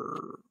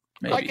member.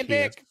 Maybe. Like a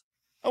dick.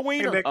 A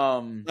wiener. Hey,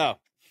 no.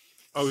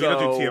 Oh, we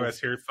don't do TMS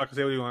here. Fuck,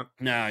 say what you want.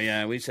 No,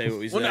 yeah, we say what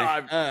we say.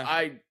 Well,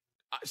 no,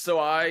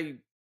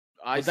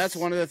 but that's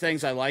one of the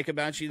things I like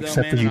about you, though,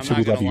 Except man. for And I'm YouTube, not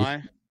we gonna love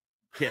lie.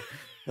 Yeah.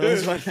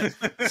 That's one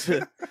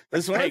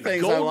of the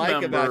things I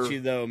like about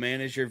you, though,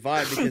 man, is your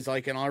vibe. Because,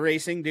 like, in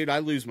iRacing, dude, I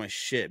lose my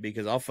shit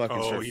because I'll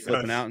fucking start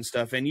flipping out and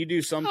stuff. And you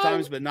do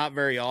sometimes, but not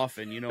very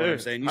often. You know what I'm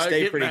saying? You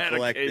stay pretty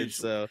collected.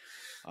 So,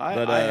 I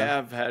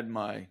have had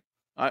my,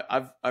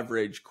 I've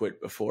rage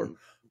quit before.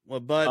 Well,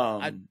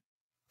 but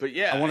but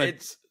yeah,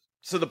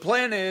 so the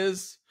plan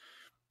is,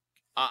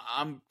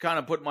 I'm kind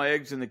of putting my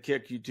eggs in the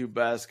Kick YouTube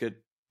basket.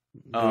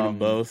 Doing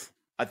both.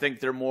 I think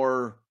they're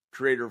more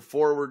creator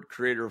forward,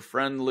 creator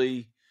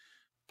friendly.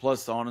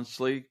 Plus,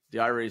 honestly, the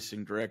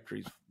iRacing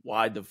directory's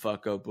wide the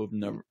fuck up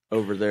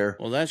over there.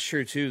 Well, that's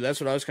true too. That's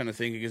what I was kind of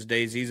thinking. Because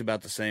DayZ's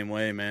about the same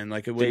way, man.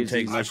 Like it wouldn't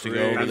take much to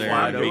go over there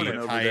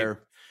and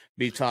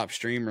be top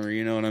streamer.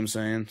 You know what I'm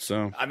saying?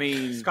 So I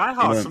mean,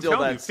 Skyhawk, I'm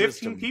telling you,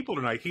 15 people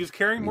tonight. He's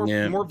carrying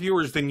more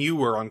viewers than you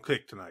were on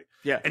Kick tonight.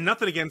 Yeah, and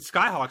nothing against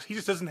Skyhawks. He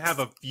just doesn't have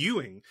a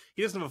viewing.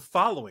 He doesn't have a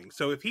following.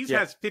 So if he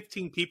has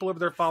 15 people over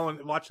there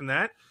watching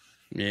that.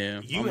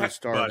 Yeah, you have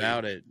started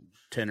out at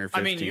 10 or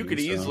 15. I mean, you could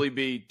easily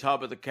be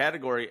top of the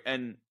category,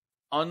 and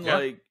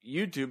unlike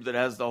YouTube that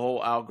has the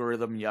whole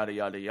algorithm, yada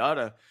yada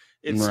yada,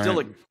 it's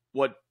still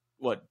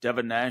what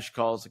Devin Nash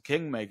calls a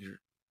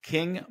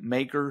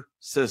kingmaker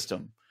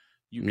system.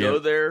 You go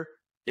there,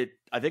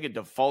 I think it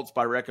defaults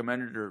by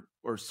recommended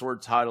or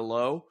sorts high to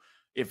low.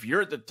 If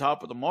you're at the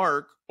top of the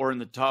mark or in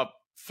the top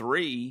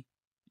 3,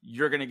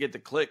 you're going to get the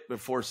click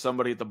before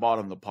somebody at the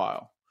bottom of the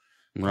pile.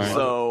 Right.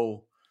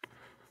 So.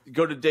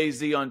 Go to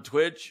DayZ on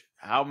Twitch.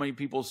 How many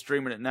people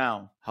streaming it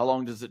now? How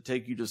long does it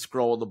take you to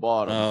scroll at the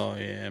bottom? Oh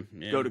yeah.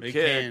 Go to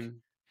Kick.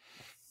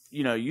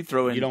 You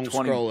throw in. You don't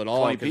 20, scroll at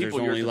all because people,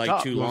 there's only like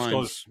top. 2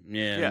 lines.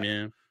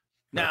 Yeah.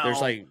 Now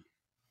there's like.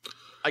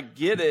 I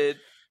get it.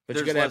 But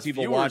you gotta have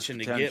people watching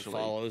to get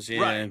follows.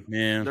 Yeah. Right.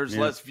 Yeah. There's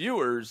less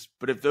viewers,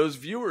 but if those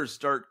viewers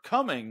start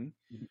coming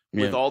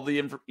with all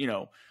the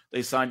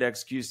they signed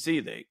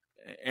XQC.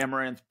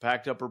 Amaranth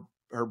packed up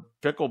her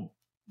pickle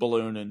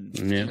balloon and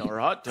her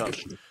hot tub.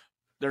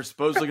 They're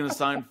supposedly going to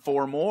sign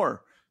 4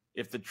 more.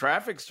 If the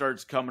traffic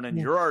starts coming and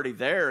you're already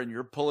there and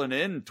you're pulling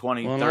in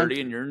 20,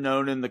 30 and you're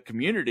known in the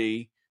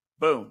community,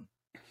 boom.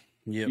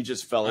 Yep. You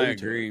just fell into I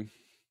agree. it.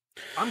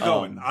 I'm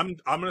going. I'm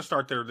going to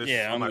start there for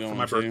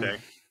my birthday.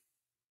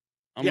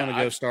 I'm going to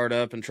go start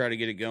up and try to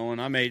get it going.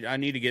 I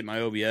need to get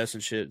my OBS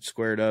and shit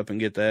squared up and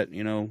get that,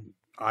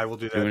 I will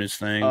do that. Doing its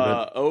thing.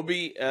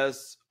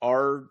 OBS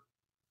RTMP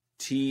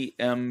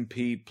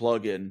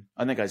plugin.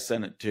 I think I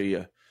sent it to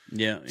you.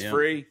 Yeah. It's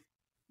free.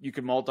 You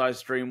can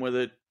multi-stream with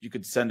it. You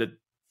could send it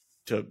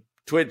to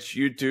Twitch,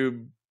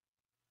 YouTube,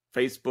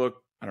 Facebook.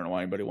 I don't know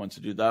why anybody wants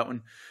to do that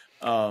one.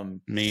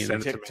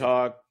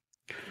 TikTok,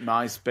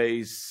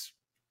 MySpace,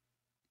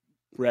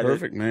 Reddit.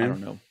 Perfect, man. I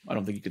don't know. I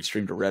don't think you could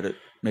stream to Reddit.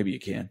 Maybe you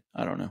can.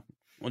 I don't know.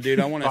 Well,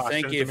 dude, I want to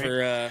thank you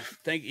for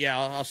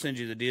I'll send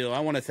you the deal. I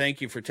want to thank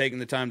you for taking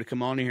the time to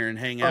come on here and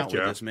hang out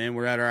with us, man.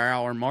 We're at our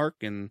hour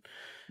mark, and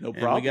no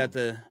problem. We got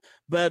the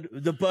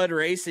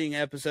Budracing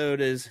episode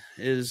is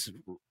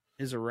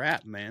a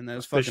wrap, man. That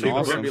was fucking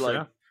awesome. Be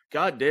like,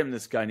 God damn,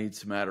 this guy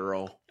needs some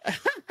Adderall.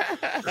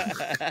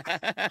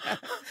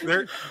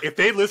 If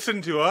they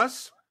listen to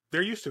us,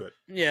 they're used to it.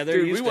 Yeah,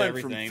 they're used to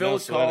everything. We went from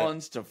Phil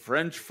Collins to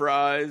French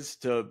fries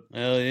to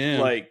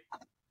like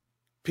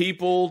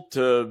people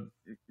to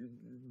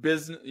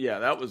business. Yeah,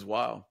 that was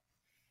wild.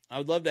 I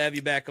would love to have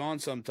you back on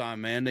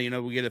sometime, man.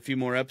 We get a few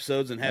more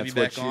episodes and have you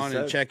back on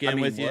and check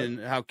in with you and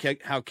how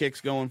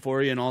Kick's going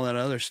for you and all that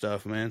other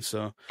stuff, man.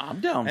 So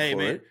I'm down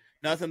for it.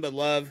 Nothing but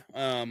love.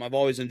 I've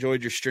always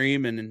enjoyed your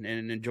stream and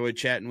enjoyed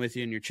chatting with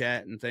you in your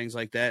chat and things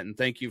like that. And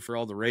thank you for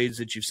all the raids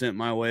that you've sent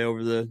my way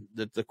over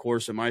the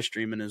course of my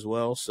streaming as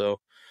well. So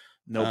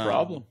no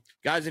problem.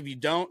 Guys, if you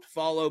don't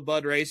follow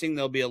Budracing,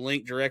 there'll be a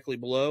link directly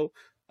below.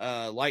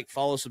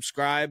 Follow,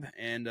 subscribe,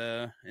 and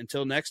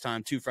until next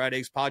time, 2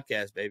 Fridays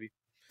podcast, baby.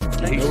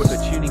 Thanks for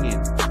tuning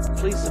in.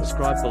 Please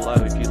subscribe below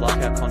if you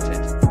like our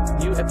content.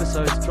 New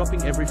episodes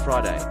dropping every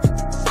Friday.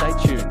 Stay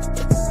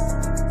tuned.